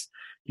fragments.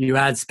 You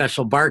add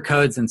special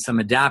barcodes and some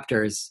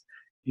adapters.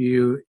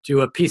 You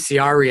do a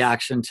PCR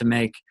reaction to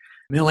make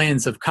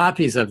millions of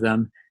copies of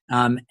them.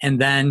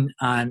 And then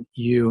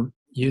you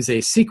use a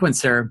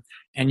sequencer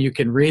and you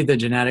can read the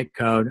genetic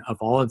code of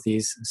all of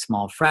these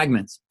small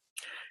fragments.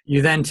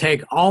 You then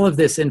take all of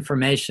this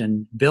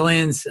information,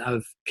 billions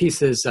of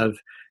pieces of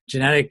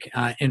genetic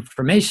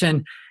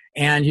information,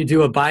 and you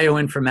do a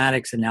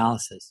bioinformatics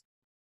analysis.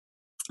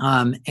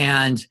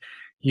 And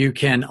you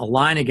can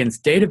align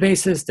against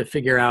databases to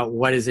figure out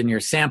what is in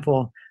your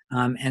sample.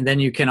 And then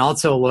you can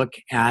also look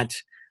at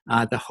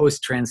the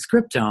host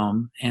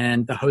transcriptome.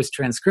 And the host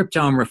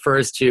transcriptome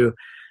refers to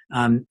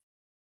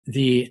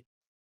the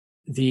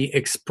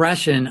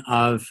expression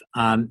of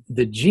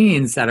the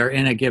genes that are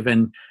in a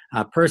given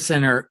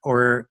person,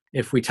 or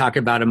if we talk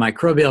about a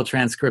microbial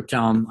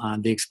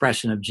transcriptome, the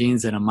expression of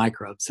genes in a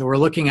microbe. So we're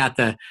looking at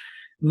the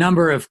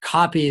number of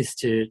copies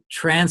to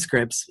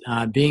transcripts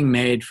being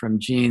made from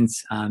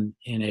genes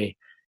in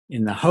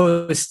the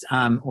host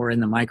or in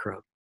the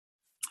microbe.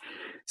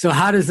 So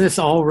how does this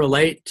all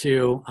relate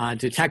to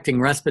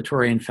detecting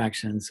respiratory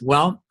infections?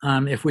 Well,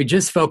 if we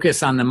just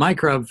focus on the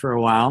microbe for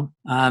a while,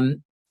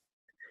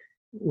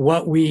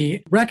 what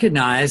we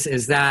recognize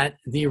is that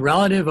the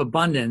relative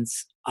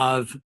abundance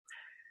of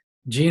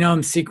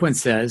genome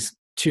sequences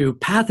to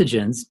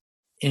pathogens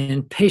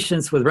in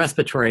patients with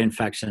respiratory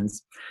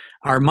infections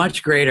are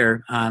much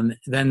greater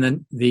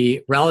than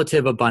the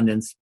relative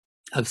abundance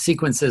of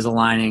sequences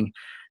aligning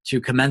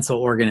to commensal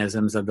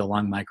organisms of the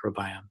lung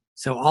microbiome.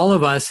 So all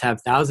of us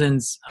have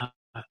thousands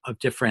of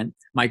different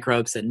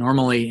microbes that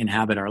normally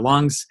inhabit our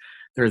lungs.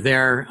 They're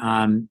there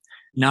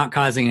not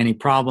causing any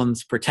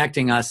problems,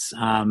 protecting us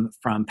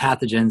from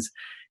pathogens.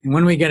 And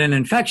when we get an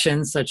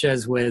infection, such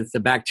as with the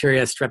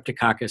bacteria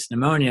Streptococcus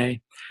pneumoniae,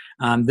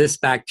 this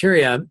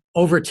bacteria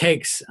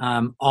overtakes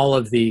all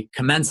of the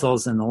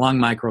commensals in the lung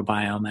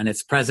microbiome, and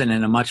it's present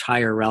in a much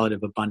higher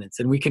relative abundance.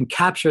 And we can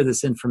capture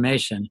this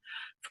information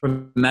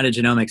from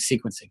metagenomic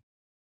sequencing.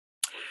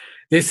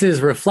 This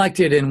is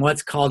reflected in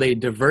what's called a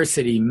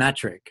diversity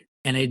metric.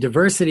 And a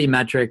diversity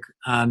metric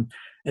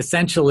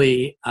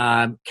essentially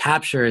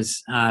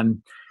captures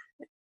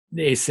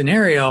a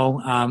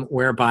scenario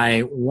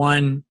whereby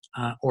one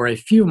or a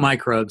few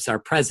microbes are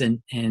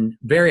present in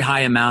very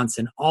high amounts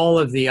and all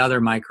of the other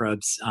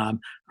microbes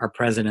are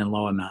present in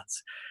low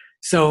amounts.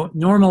 So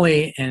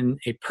normally in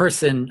a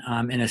person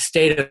in a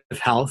state of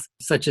health,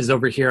 such as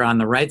over here on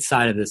the right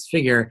side of this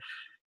figure,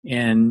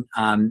 in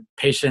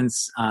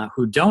patients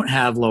who don't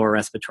have lower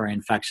respiratory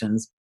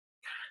infections,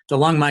 the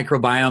lung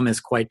microbiome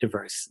is quite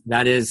diverse.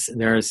 That is,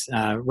 there's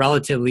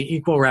relatively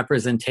equal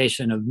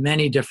representation of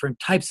many different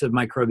types of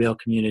microbial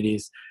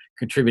communities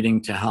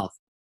contributing to health.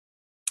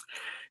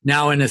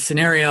 Now, in a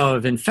scenario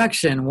of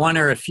infection, one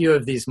or a few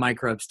of these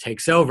microbes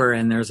takes over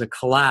and there's a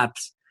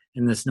collapse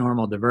in this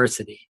normal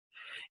diversity.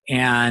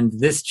 And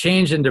this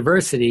change in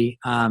diversity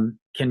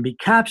can be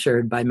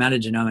captured by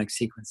metagenomic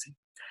sequencing.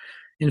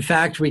 In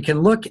fact, we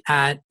can look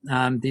at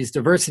these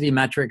diversity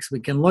metrics.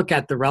 We can look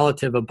at the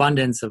relative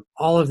abundance of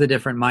all of the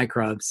different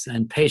microbes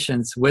in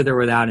patients with or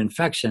without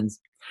infections.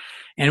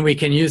 And we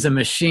can use a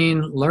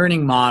machine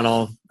learning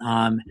model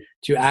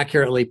to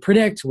accurately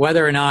predict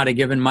whether or not a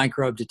given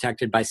microbe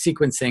detected by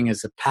sequencing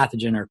is a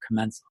pathogen or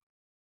commensal.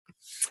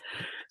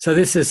 So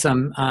this is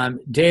some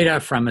data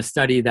from a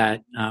study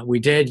that we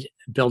did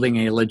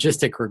building a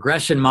logistic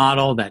regression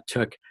model that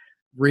took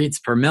reads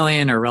per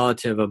million or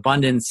relative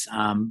abundance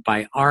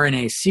by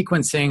RNA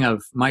sequencing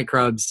of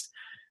microbes,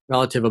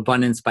 relative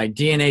abundance by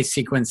DNA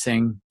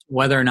sequencing,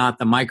 whether or not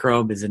the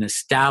microbe is an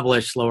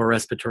established lower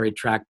respiratory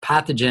tract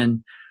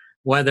pathogen,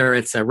 whether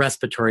it's a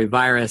respiratory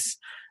virus,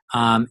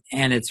 and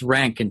its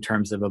rank in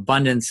terms of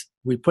abundance.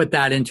 We put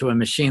that into a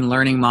machine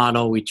learning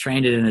model. We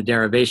trained it in a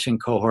derivation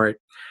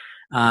cohort,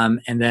 and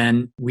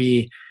then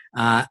we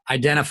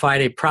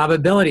identified a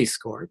probability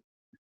score.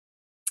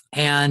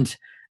 And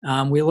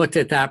we looked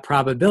at that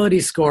probability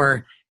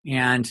score,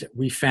 and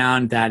we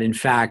found that, in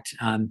fact,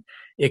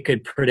 it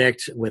could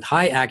predict with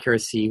high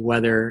accuracy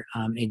whether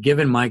a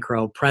given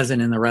microbe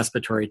present in the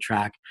respiratory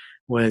tract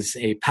was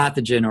a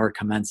pathogen or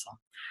commensal.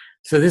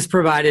 So this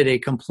provided a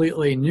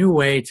completely new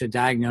way to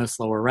diagnose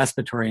lower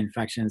respiratory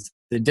infections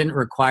that didn't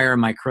require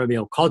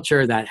microbial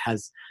culture that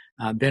has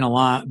been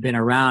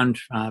around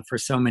for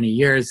so many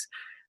years,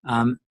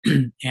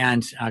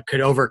 and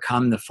could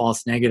overcome the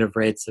false negative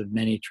rates of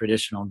many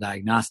traditional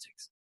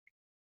diagnostics.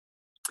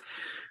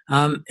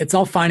 It's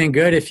all fine and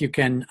good if you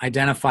can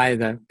identify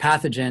the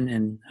pathogen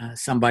in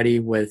somebody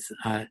with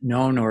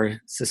known or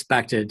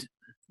suspected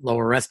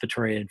lower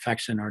respiratory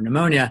infection or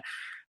pneumonia.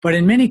 But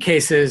in many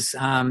cases,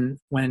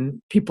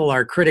 when people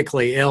are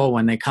critically ill,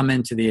 when they come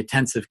into the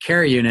intensive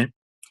care unit,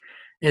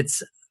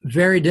 it's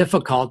very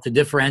difficult to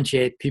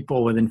differentiate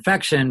people with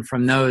infection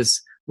from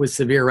those with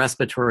severe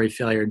respiratory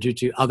failure due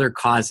to other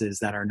causes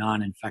that are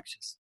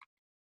non-infectious.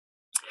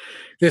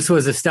 This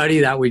was a study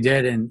that we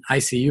did in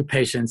ICU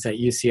patients at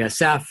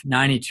UCSF,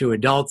 92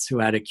 adults who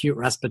had acute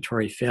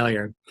respiratory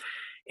failure.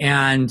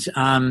 And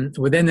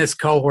within this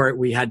cohort,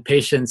 we had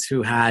patients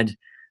who had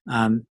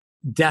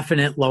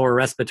definite lower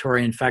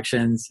respiratory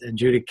infections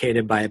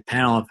adjudicated by a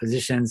panel of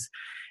physicians,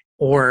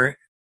 or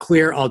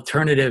clear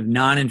alternative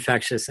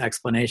non-infectious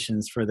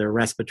explanations for their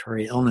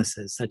respiratory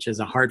illnesses, such as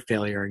a heart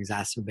failure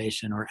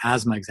exacerbation or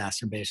asthma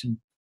exacerbation.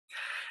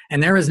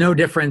 And there was no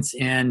difference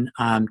in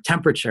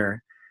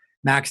temperature,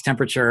 max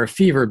temperature or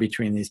fever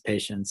between these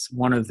patients,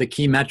 one of the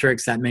key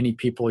metrics that many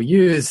people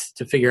use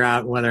to figure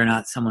out whether or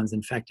not someone's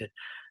infected.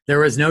 There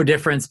was no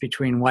difference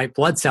between white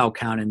blood cell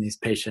count in these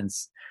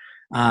patients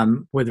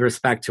with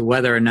respect to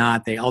whether or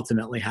not they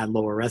ultimately had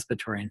lower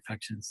respiratory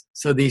infections.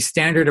 So these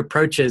standard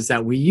approaches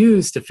that we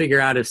use to figure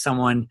out if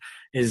someone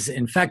is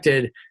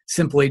infected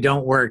simply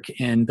don't work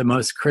in the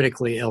most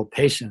critically ill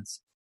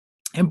patients.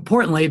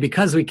 Importantly,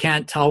 because we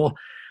can't tell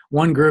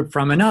one group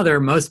from another,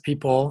 most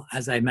people,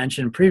 as I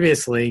mentioned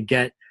previously,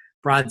 get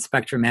broad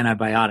spectrum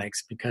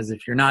antibiotics, because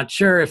if you're not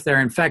sure if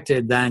they're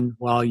infected, then,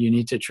 well, you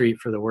need to treat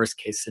for the worst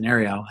case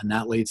scenario, and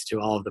that leads to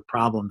all of the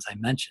problems I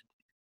mentioned.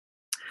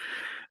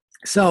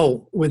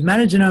 So with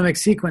metagenomic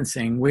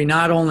sequencing, we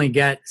not only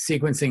get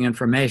sequencing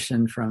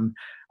information from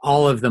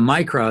all of the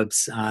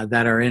microbes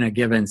that are in a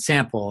given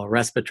sample, a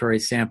respiratory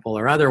sample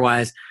or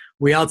otherwise,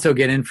 we also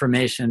get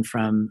information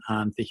from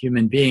the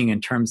human being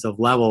in terms of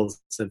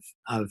levels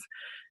of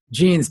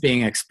genes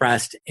being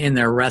expressed in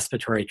their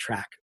respiratory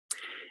tract.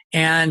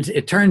 And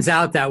it turns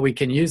out that we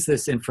can use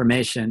this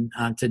information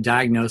to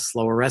diagnose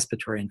lower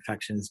respiratory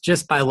infections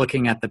just by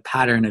looking at the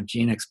pattern of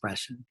gene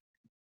expression.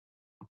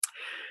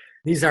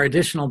 These are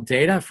additional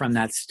data from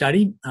that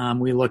study.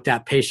 We looked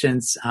at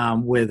patients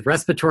with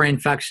respiratory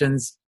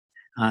infections.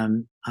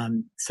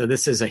 So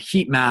this is a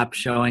heat map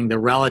showing the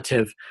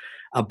relative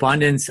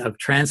abundance of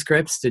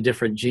transcripts to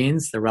different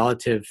genes, the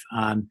relative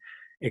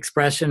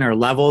expression or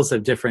levels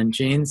of different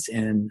genes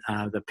in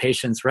the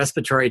patient's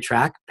respiratory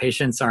tract.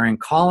 Patients are in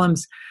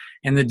columns,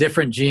 and the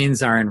different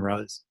genes are in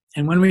rows.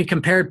 And when we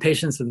compared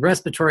patients with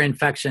respiratory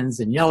infections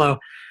in yellow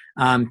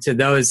to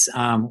those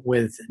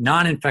with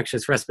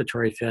non-infectious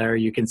respiratory failure,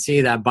 you can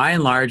see that by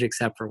and large,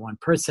 except for one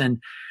person,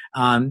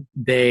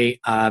 they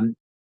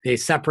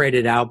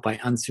separated out by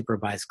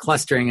unsupervised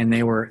clustering, and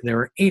there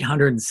were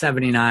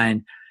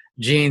 879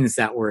 genes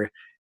that were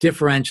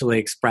differentially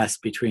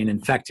expressed between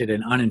infected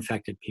and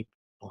uninfected people.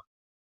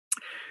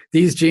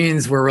 These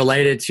genes were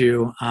related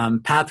to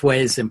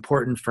pathways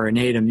important for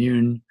innate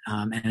immune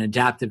and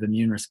adaptive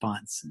immune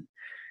response.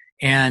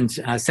 And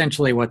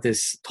essentially what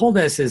this told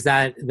us is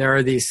that there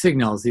are these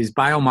signals, these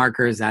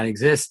biomarkers that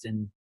exist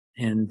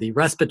in the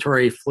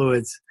respiratory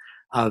fluids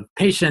of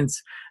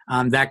patients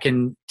that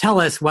can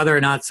tell us whether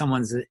or not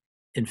someone's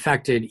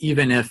infected,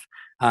 even if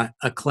a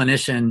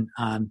clinician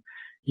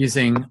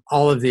using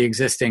all of the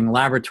existing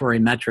laboratory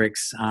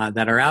metrics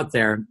that are out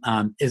there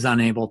is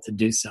unable to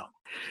do so.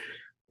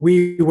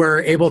 We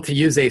were able to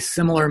use a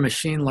similar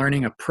machine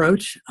learning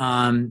approach,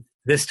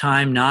 this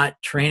time not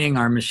training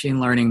our machine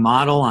learning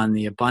model on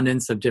the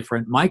abundance of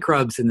different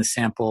microbes in the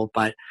sample,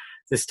 but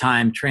this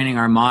time training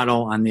our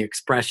model on the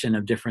expression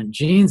of different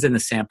genes in the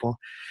sample.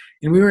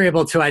 And we were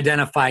able to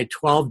identify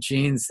 12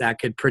 genes that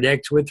could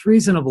predict with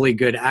reasonably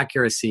good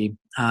accuracy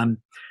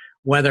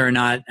whether or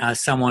not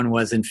someone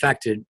was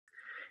infected.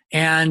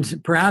 And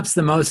perhaps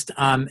the most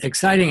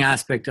exciting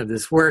aspect of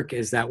this work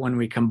is that when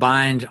we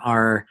combined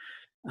our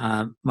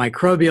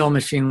microbial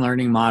machine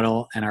learning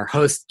model and our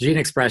host gene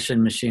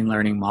expression machine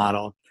learning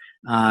model,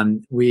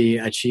 we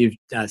achieved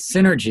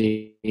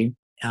synergy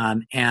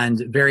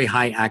and very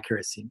high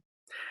accuracy.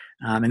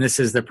 And this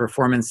is the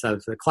performance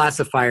of the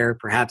classifier.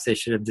 Perhaps they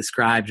should have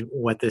described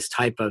what this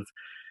type of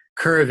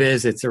curve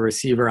is. It's a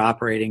receiver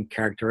operating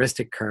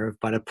characteristic curve,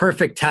 but a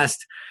perfect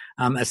test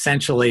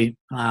essentially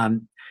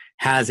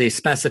has a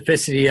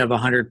specificity of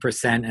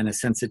 100% and a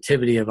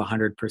sensitivity of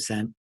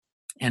 100%.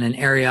 And an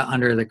area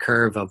under the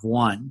curve of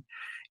 1.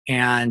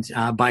 And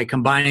by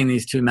combining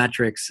these two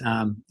metrics,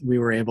 we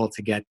were able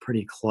to get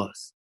pretty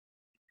close.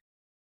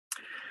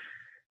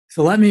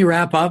 So let me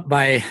wrap up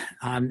by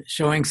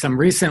showing some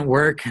recent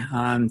work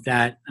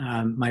that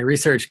my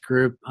research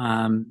group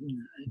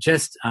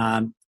just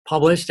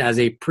published as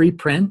a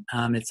preprint.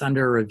 It's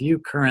under review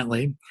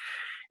currently.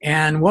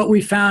 And what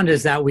we found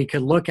is that we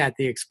could look at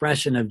the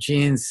expression of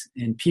genes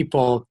in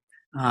people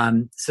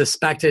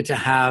suspected to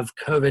have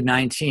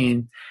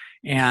COVID-19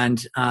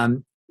 and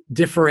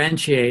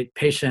differentiate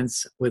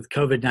patients with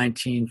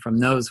COVID-19 from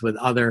those with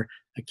other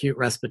acute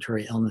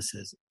respiratory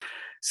illnesses.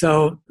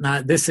 So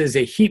this is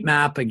a heat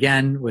map,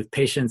 again, with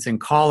patients in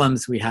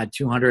columns. We had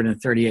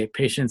 238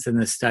 patients in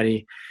this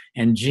study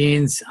and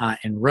genes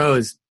in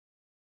rows.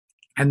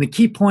 And the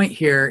key point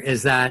here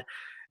is that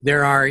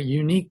there are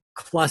unique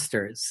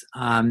clusters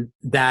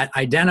that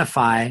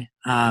identify,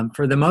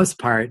 for the most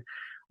part,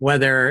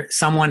 whether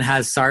someone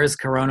has SARS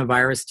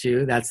coronavirus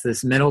 2, that's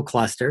this middle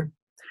cluster,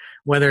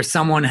 whether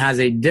someone has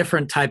a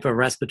different type of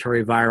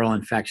respiratory viral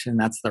infection,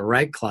 that's the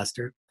right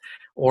cluster,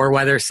 or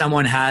whether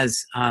someone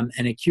has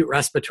an acute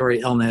respiratory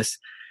illness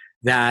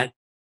that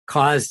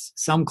caused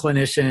some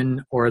clinician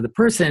or the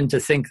person to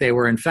think they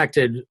were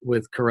infected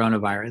with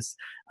coronavirus,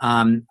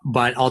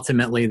 but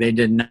ultimately they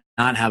did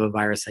not have a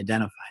virus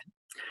identified.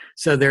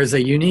 So there's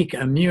a unique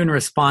immune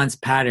response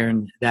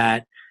pattern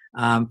that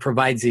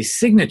provides a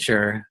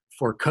signature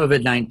for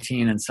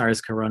COVID-19 and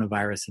SARS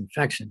coronavirus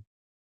infection.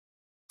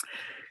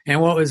 And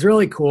what was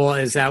really cool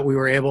is that we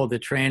were able to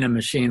train a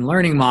machine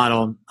learning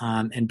model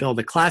and build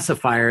a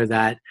classifier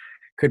that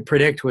could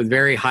predict with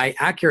very high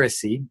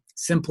accuracy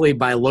simply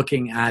by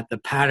looking at the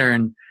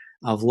pattern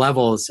of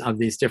levels of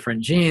these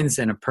different genes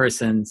in a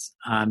person's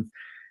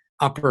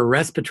upper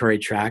respiratory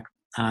tract,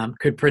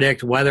 could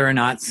predict whether or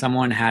not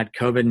someone had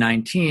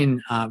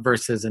COVID-19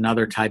 versus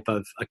another type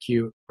of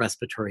acute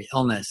respiratory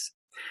illness.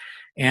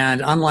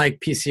 And unlike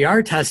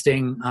PCR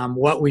testing,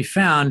 what we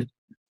found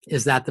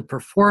is that the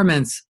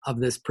performance of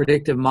this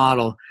predictive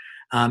model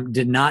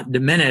did not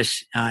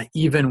diminish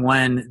even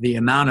when the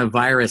amount of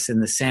virus in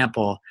the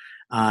sample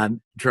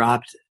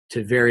dropped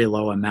to very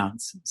low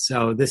amounts.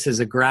 So this is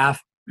a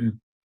graph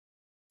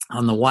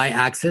on the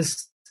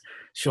y-axis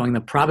showing the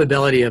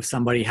probability of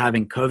somebody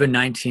having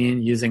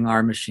COVID-19 using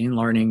our machine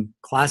learning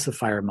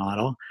classifier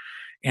model.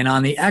 And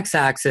on the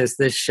x-axis,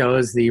 this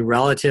shows the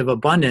relative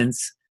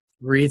abundance,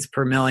 reads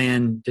per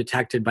million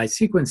detected by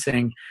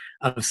sequencing,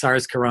 of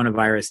SARS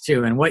coronavirus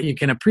 2. And what you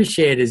can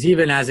appreciate is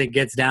even as it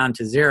gets down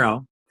to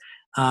zero,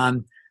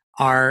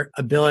 our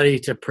ability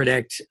to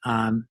predict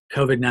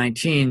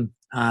COVID-19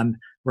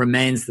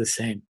 remains the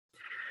same.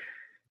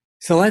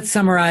 So let's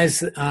summarize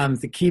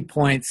the key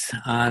points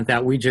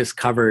that we just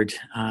covered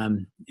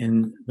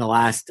in the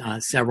last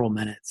several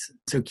minutes.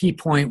 So key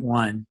point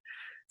 1,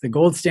 the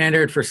gold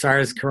standard for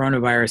SARS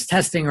coronavirus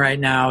testing right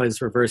now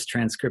is reverse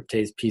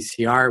transcriptase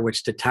PCR,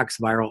 which detects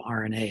viral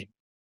RNA.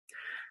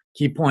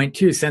 Key point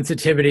 2,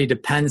 sensitivity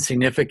depends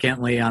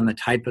significantly on the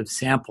type of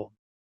sample,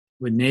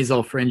 with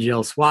nasal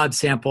pharyngeal swab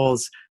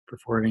samples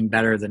performing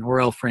better than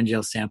oral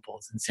pharyngeal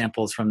samples, and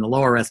samples from the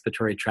lower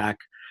respiratory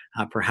tract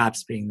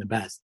perhaps being the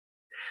best.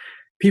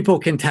 People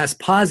can test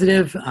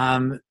positive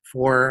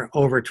for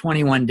over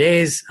 21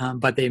 days,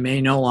 but they may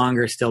no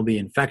longer still be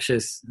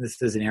infectious. This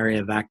is an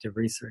area of active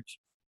research.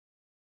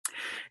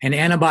 And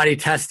antibody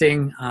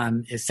testing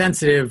is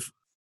sensitive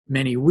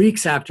many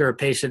weeks after a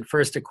patient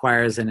first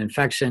acquires an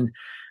infection,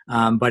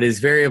 but is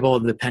variable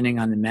depending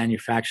on the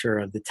manufacturer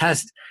of the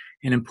test.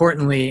 And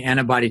importantly,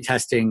 antibody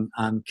testing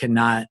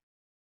cannot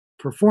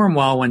perform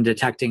well when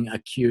detecting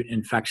acute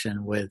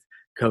infection with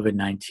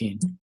COVID-19.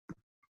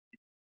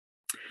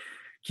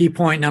 Key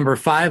point number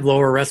 5,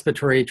 lower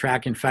respiratory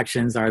tract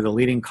infections are the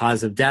leading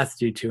cause of death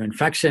due to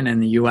infection in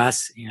the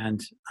US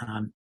and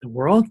the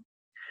world.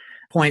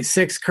 Point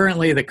 6,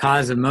 currently the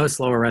cause of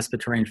most lower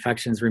respiratory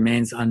infections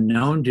remains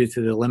unknown due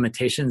to the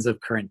limitations of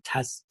current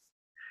tests.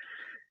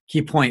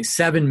 Key point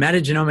 7,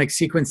 metagenomic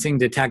sequencing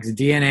detects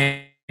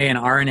DNA and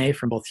RNA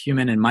from both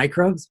human and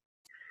microbes.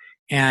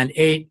 And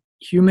 8,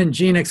 human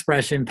gene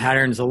expression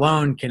patterns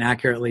alone can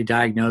accurately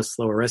diagnose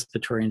lower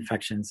respiratory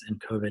infections and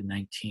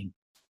COVID-19.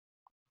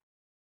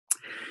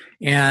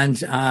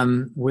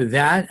 And with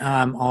that,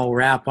 I'll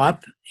wrap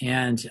up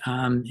and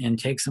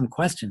take some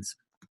questions.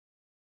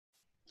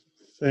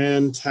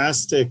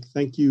 Fantastic.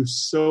 Thank you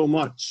so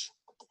much.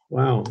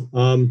 Wow.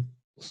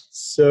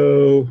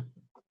 So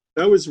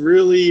that was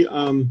really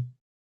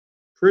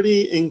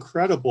pretty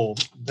incredible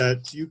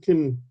that you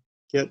can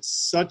get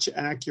such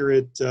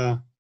accurate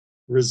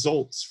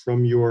results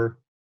from your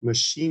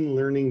machine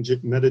learning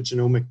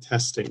metagenomic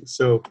testing.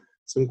 So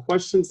some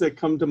questions that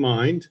come to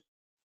mind.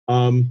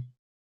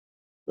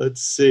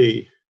 Let's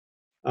see.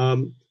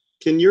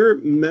 Can your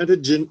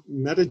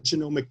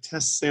metagenomic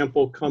test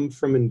sample come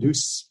from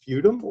induced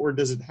sputum, or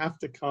does it have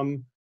to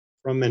come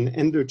from an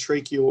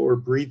endotracheal or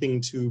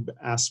breathing tube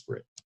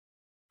aspirate?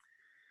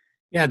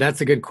 Yeah, that's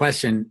a good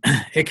question.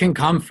 It can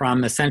come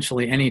from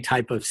essentially any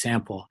type of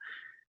sample.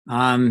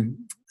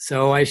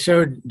 So I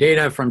showed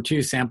data from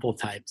 2 sample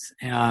types.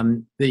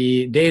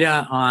 The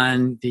data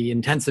on the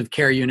intensive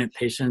care unit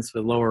patients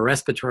with lower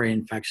respiratory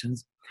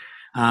infections,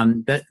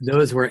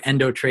 those were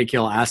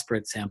endotracheal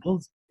aspirate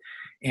samples.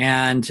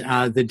 And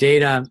the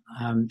data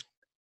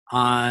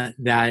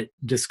that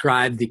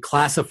described the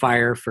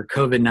classifier for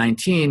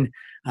COVID-19,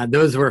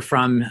 those were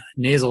from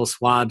nasal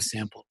swab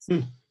samples.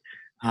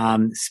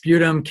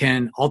 Sputum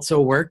can also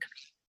work.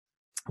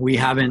 We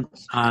haven't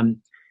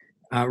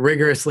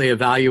rigorously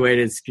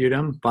evaluated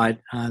sputum, but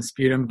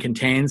sputum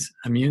contains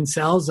immune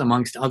cells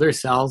amongst other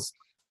cells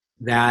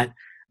that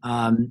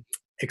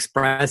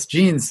express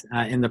genes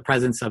in the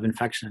presence of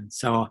infection.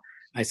 So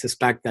I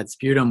suspect that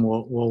sputum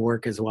will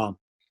work as well.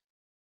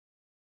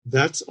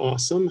 That's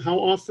awesome. How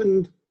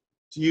often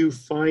do you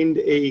find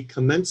a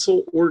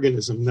commensal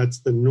organism, that's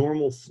the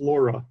normal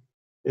flora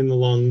in the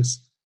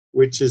lungs,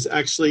 which is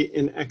actually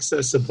in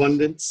excess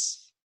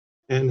abundance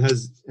and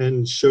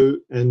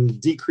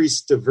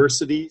decreased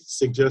diversity,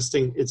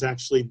 suggesting it's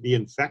actually the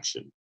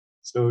infection?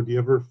 So do you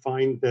ever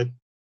find that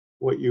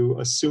what you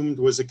assumed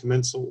was a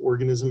commensal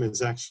organism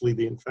is actually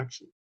the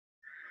infection?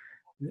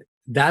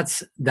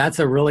 That's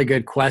a really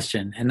good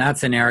question, and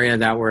that's an area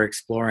that we're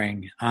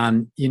exploring.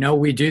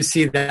 We do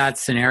see that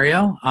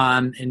scenario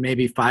in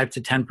maybe 5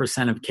 to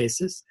 10% of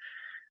cases.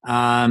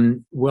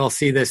 We'll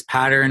see this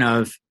pattern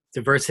of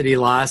diversity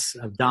loss,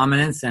 of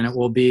dominance, and it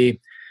will be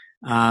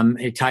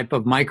a type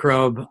of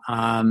microbe,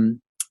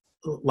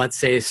 let's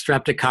say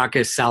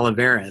Streptococcus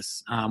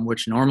salivarius,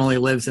 which normally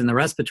lives in the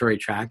respiratory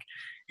tract,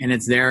 and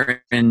it's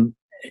there in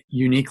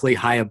uniquely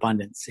high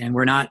abundance. And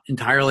we're not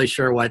entirely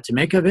sure what to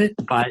make of it,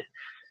 but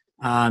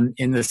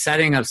in the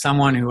setting of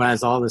someone who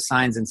has all the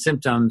signs and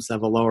symptoms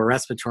of a lower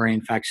respiratory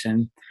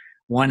infection,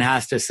 one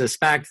has to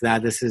suspect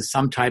that this is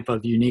some type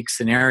of unique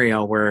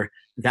scenario where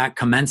that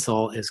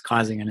commensal is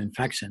causing an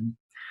infection.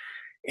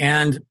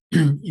 And,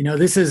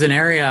 this is an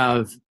area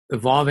of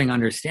evolving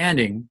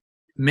understanding.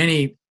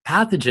 Many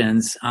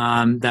pathogens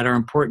that are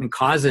important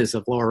causes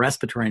of lower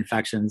respiratory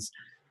infections,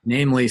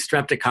 namely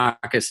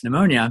Streptococcus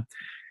pneumonia,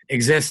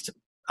 exist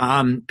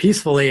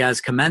peacefully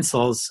as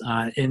commensals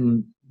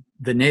in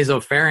the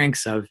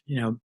nasopharynx of,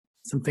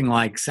 something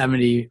like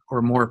 70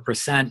 or more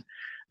percent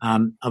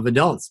of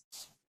adults.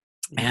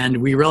 And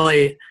we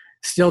really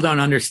still don't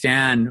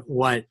understand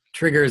what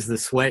triggers the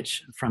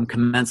switch from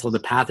commensal to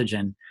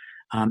pathogen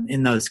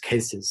in those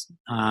cases.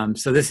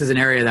 So this is an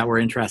area that we're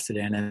interested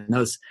in, and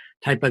those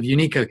type of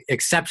unique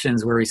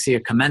exceptions where we see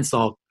a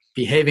commensal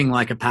behaving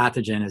like a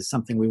pathogen is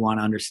something we want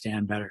to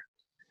understand better.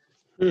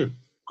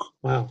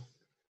 Wow.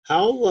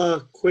 How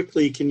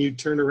quickly can you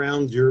turn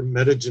around your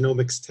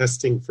metagenomics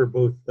testing for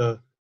both the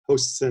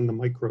hosts and the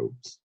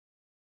microbes?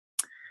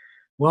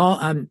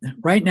 Well,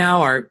 right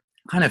now our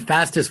kind of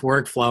fastest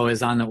workflow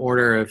is on the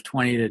order of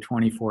 20 to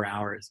 24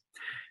 hours.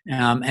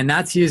 And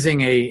that's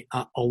using a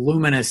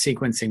Illumina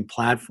sequencing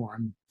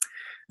platform.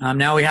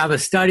 Now we have a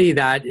study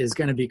that is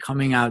going to be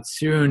coming out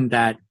soon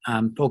that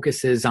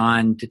focuses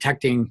on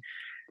detecting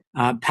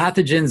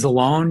pathogens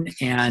alone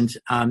and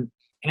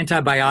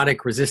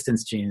antibiotic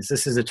resistance genes.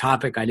 This is a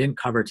topic I didn't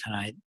cover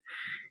tonight.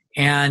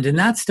 And in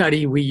that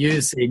study, we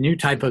use a new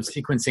type of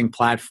sequencing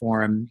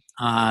platform,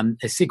 a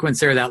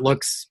sequencer that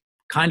looks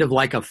kind of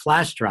like a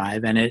flash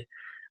drive, and it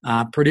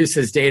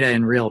produces data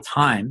in real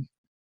time.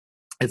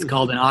 It's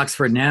called an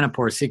Oxford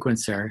Nanopore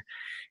sequencer.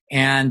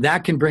 And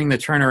that can bring the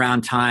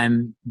turnaround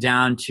time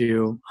down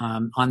to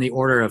on the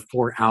order of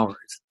 4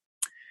 hours.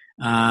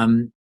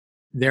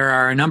 There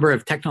are a number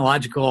of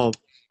technological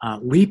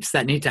leaps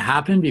that need to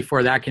happen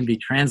before that can be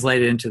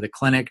translated into the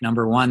clinic.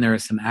 Number one, there are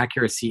some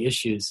accuracy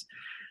issues.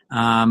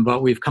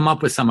 But we've come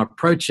up with some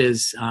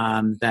approaches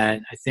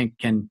that I think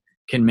can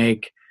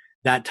make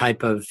that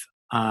type of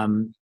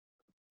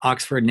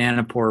Oxford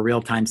Nanopore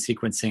real-time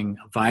sequencing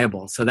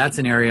viable. So that's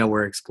an area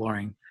we're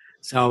exploring.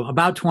 So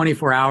about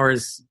 24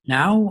 hours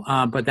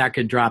now, but that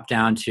could drop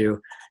down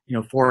to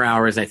 4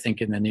 hours, I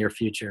think, in the near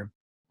future.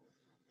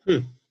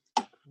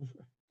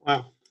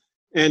 Wow.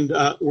 And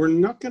we're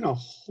not going to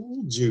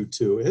hold you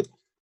to it,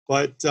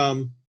 but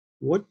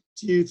what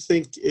do you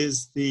think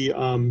is the,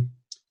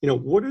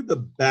 what are the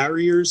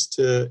barriers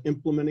to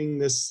implementing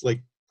this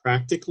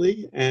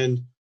practically,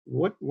 and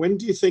when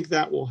do you think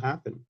that will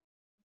happen?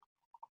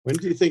 When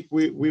do you think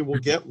we will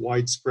get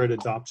widespread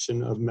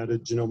adoption of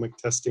metagenomic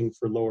testing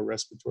for lower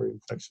respiratory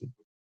infection?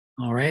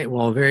 All right.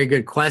 Well, very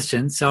good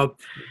question. So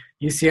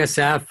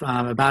UCSF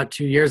about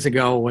 2 years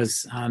ago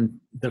was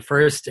the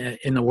first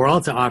in the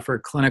world to offer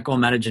clinical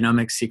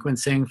metagenomic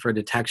sequencing for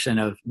detection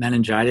of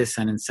meningitis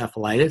and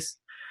encephalitis.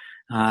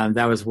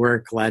 That was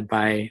work led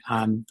by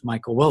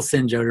Michael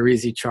Wilson, Joe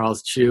DeRisi,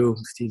 Charles Chu,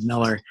 Steve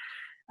Miller.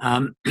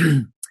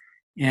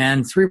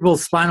 And cerebral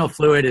spinal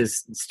fluid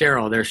is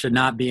sterile. There should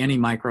not be any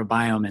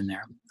microbiome in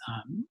there.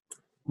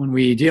 When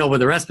we deal with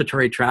the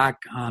respiratory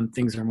tract,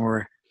 things are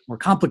more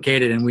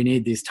complicated, and we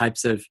need these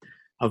types of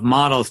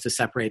models to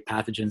separate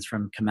pathogens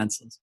from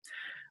commensals.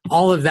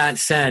 All of that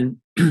said,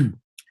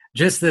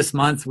 just this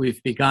month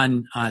we've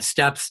begun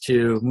steps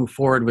to move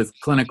forward with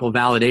clinical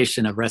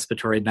validation of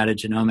respiratory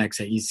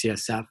metagenomics at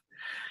UCSF.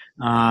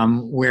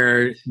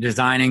 We're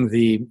designing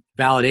the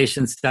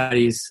validation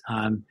studies,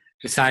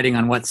 deciding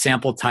on what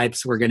sample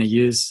types we're going to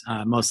use.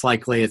 Most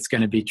likely it's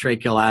going to be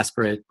tracheal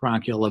aspirate,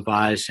 bronchial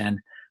lavage, and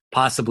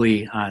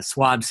possibly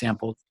swab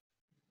samples.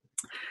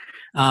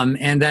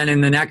 And then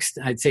in the next,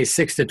 I'd say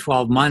 6 to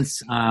 12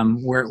 months,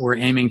 we're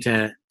aiming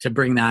to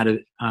bring that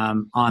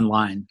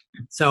online.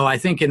 So I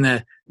think in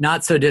the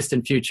not so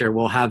distant future,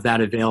 we'll have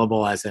that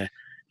available as a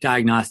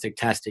diagnostic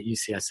test at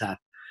UCSF.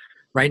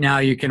 Right now,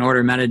 you can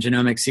order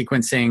metagenomic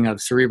sequencing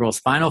of cerebral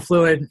spinal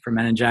fluid for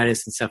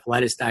meningitis and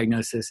encephalitis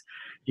diagnosis.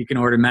 You can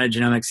order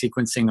metagenomic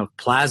sequencing of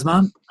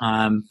plasma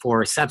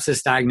for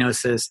sepsis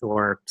diagnosis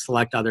or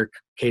select other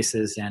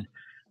cases. And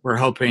we're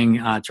hoping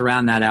to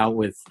round that out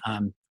with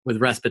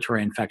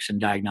respiratory infection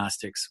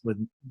diagnostics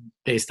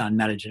based on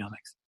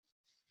metagenomics.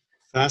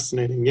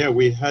 Fascinating. Yeah,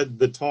 we had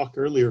the talk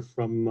earlier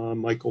from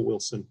Michael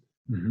Wilson.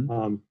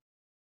 Mm-hmm.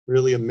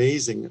 Really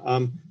amazing.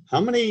 How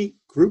many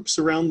groups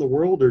around the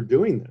world are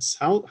doing this?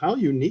 How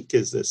unique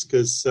is this?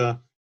 Because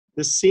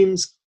this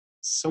seems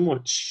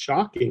somewhat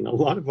shocking. A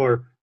lot of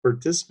our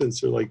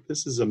participants are like,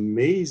 "This is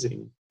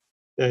amazing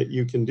that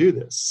you can do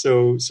this."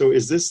 So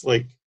is this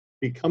like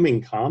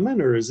becoming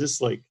common, or is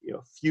this like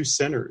a few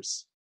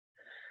centers?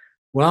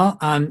 Well,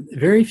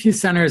 very few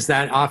centers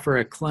that offer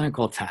a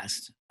clinical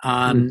test.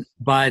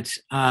 But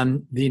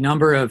the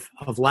number of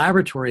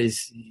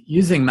laboratories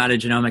using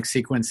metagenomic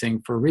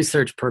sequencing for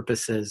research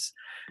purposes,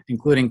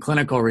 including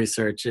clinical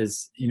research,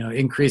 is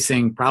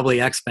increasing probably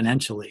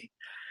exponentially.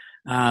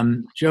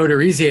 Joe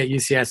DeRisi at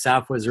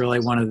UCSF was really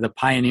one of the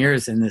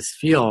pioneers in this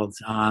field,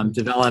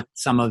 developed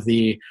some of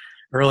the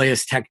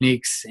earliest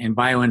techniques in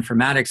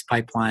bioinformatics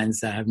pipelines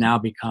that have now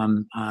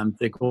become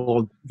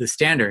the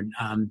standard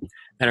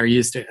that are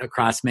used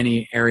across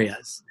many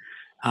areas.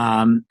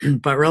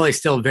 But really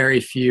still very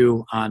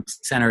few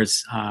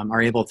centers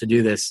are able to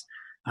do this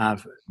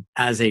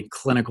as a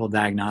clinical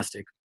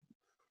diagnostic.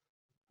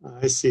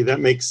 I see. That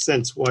makes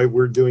sense why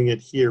we're doing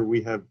it here.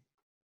 We have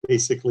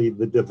basically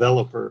the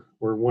developer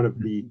or one of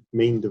the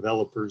main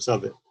developers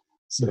of it.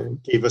 So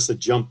it gave us a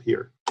jump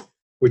here,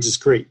 which is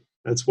great.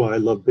 That's why I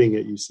love being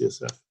at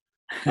UCSF.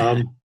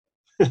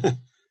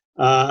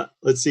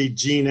 Let's see.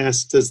 Jean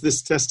asked, does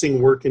this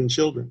testing work in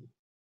children?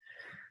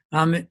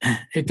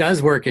 It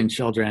does work in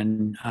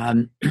children.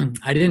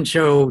 I didn't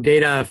show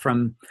data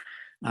from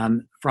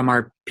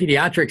our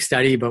pediatric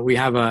study, but we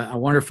have a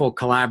wonderful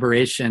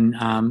collaboration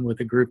with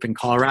a group in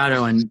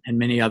Colorado and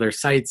many other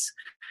sites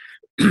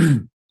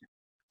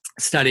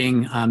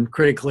studying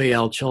critically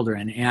ill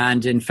children.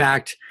 And in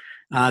fact,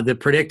 the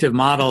predictive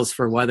models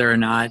for whether or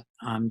not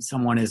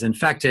someone is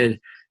infected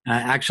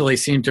actually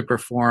seem to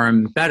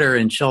perform better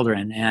in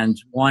children.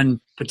 And one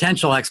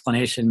potential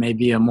explanation may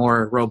be a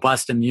more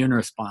robust immune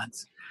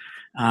response.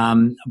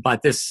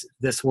 But this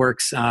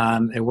works.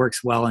 It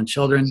works well in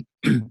children.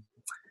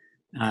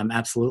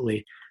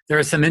 Absolutely. There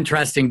are some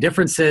interesting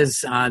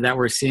differences that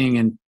we're seeing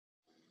in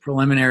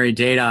preliminary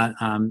data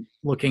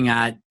looking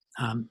at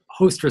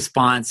host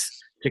response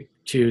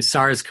to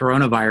SARS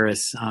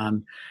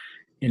coronavirus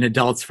in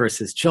adults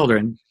versus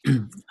children.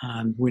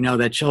 We know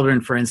that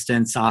children, for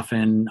instance,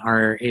 often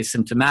are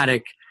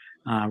asymptomatic,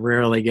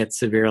 rarely get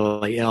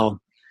severely ill.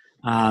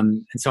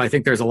 And so I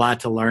think there's a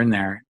lot to learn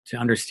there to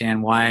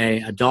understand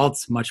why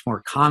adults much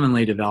more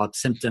commonly develop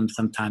symptoms,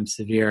 sometimes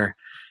severe,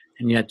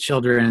 and yet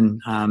children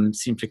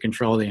seem to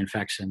control the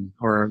infection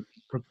or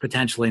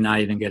potentially not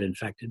even get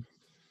infected.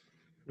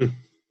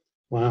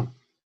 Wow.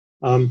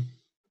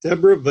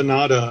 Deborah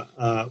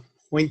Venata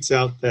points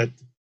out that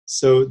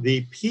so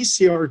the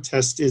PCR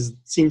test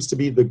seems to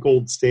be the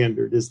gold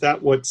standard. Is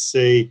that what,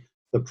 say,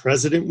 the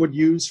president would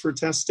use for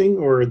testing,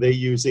 or are they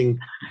using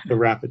the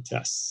rapid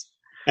tests?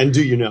 And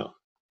do you know?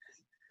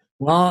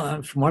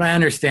 Well, from what I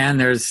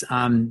understand, there's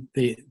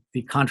the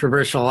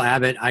controversial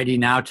Abbott ID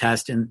Now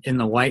test in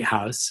the White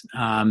House,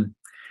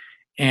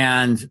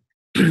 and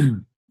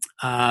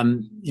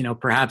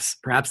perhaps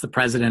the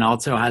president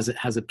also has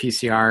a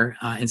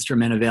PCR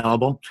instrument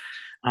available,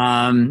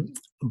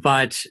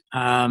 but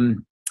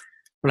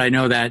I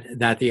know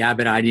that the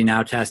Abbott ID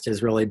Now test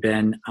has really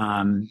been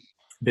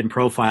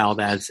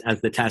profiled as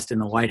the test in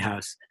the White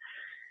House.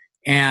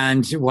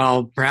 And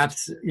while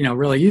perhaps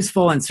really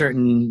useful in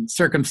certain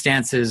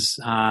circumstances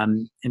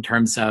in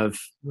terms of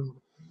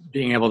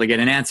being able to get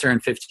an answer in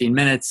 15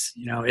 minutes,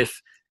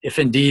 if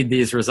indeed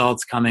these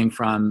results coming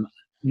from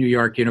New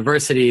York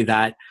University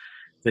that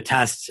the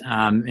test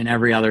in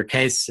every other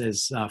case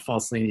is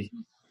falsely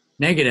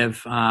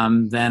negative,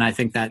 then I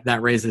think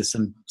that raises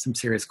some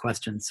serious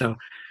questions. So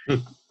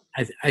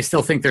I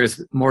still think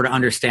there's more to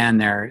understand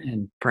there,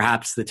 and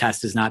perhaps the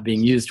test is not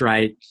being used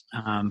right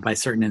by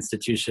certain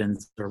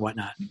institutions or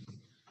whatnot. I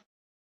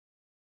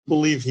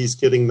believe he's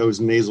getting those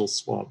nasal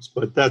swabs,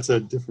 but that's a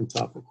different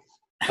topic.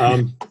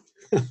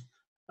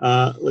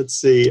 Let's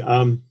see.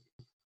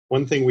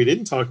 One thing we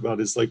didn't talk about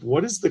is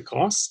what is the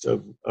cost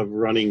of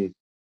running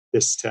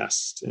this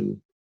test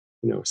and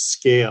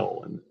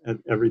scale and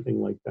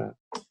everything like that?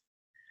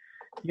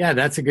 Yeah,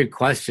 that's a good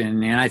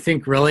question. And I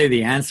think really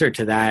the answer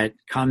to that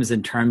comes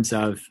in terms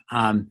of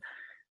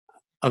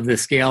the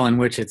scale in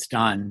which it's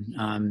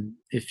done.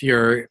 If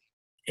you're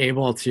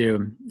able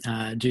to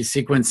do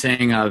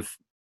sequencing of,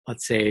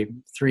 let's say,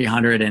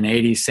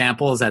 380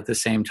 samples at the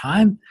same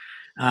time,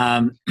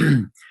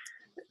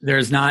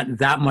 there's not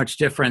that much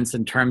difference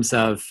in terms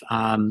of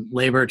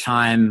labor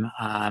time,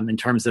 in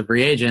terms of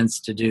reagents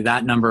to do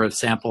that number of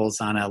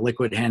samples on a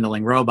liquid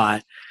handling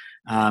robot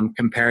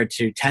compared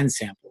to 10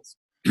 samples.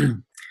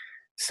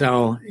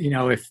 So,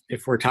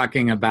 if we're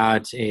talking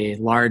about a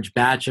large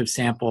batch of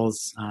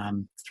samples,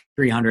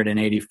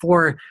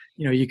 384,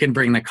 you can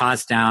bring the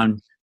cost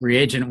down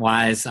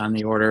reagent-wise on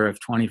the order of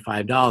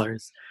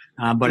 $25.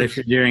 But if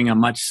you're doing a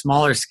much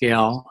smaller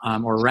scale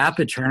or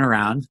rapid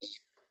turnaround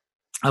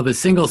of a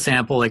single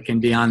sample, it can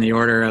be on the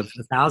order of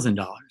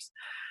 $1,000.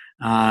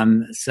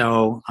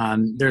 So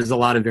there's a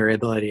lot of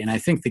variability. And I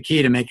think the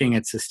key to making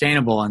it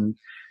sustainable in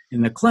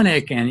the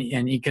clinic and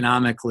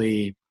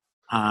economically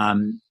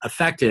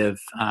effective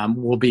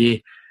will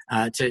be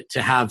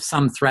to have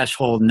some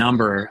threshold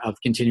number of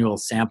continual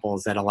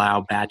samples that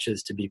allow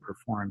batches to be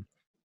performed.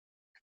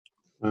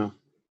 Wow,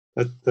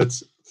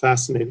 that's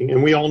fascinating.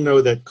 And we all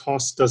know that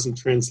cost doesn't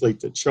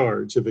translate to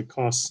charge. If it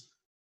costs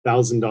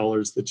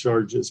 $1,000, the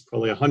charge is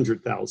probably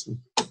 $100,000.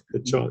 If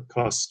it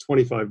costs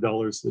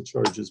 $25, the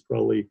charge is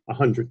probably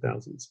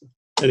 $100,000. So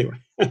anyway,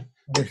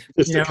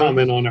 just a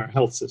comment on our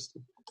health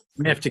system.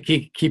 We have to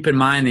keep in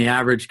mind the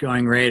average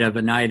going rate of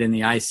a night in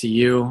the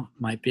ICU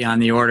might be on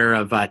the order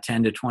of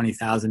 $10,000 to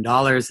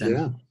 $20,000,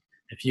 and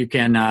if you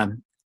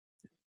can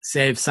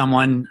save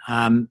someone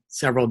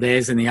several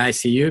days in the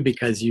ICU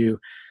because you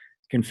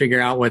can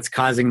figure out what's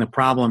causing the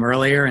problem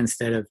earlier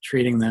instead of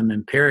treating them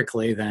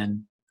empirically,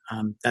 then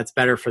that's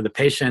better for the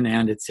patient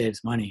and it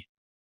saves money.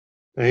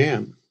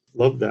 Bam,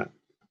 love that.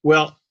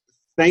 Well,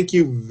 thank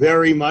you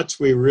very much.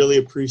 We really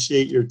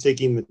appreciate your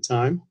taking the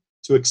time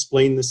to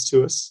explain this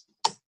to us.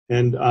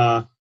 And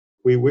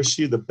we wish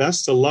you the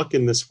best of luck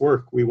in this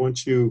work. We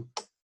want you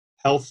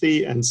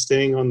healthy and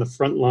staying on the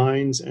front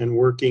lines and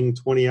working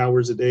 20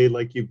 hours a day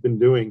like you've been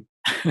doing.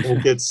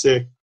 Don't get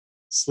sick.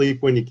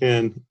 Sleep when you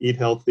can. Eat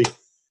healthy.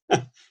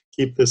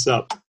 Keep this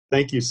up.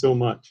 Thank you so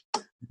much.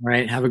 All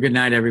right. Have a good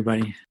night,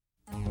 everybody.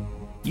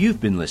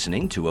 You've been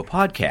listening to a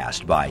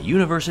podcast by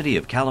University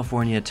of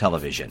California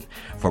Television.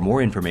 For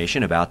more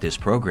information about this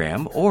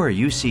program or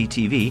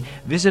UCTV,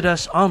 visit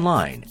us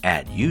online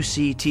at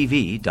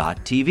uctv.tv.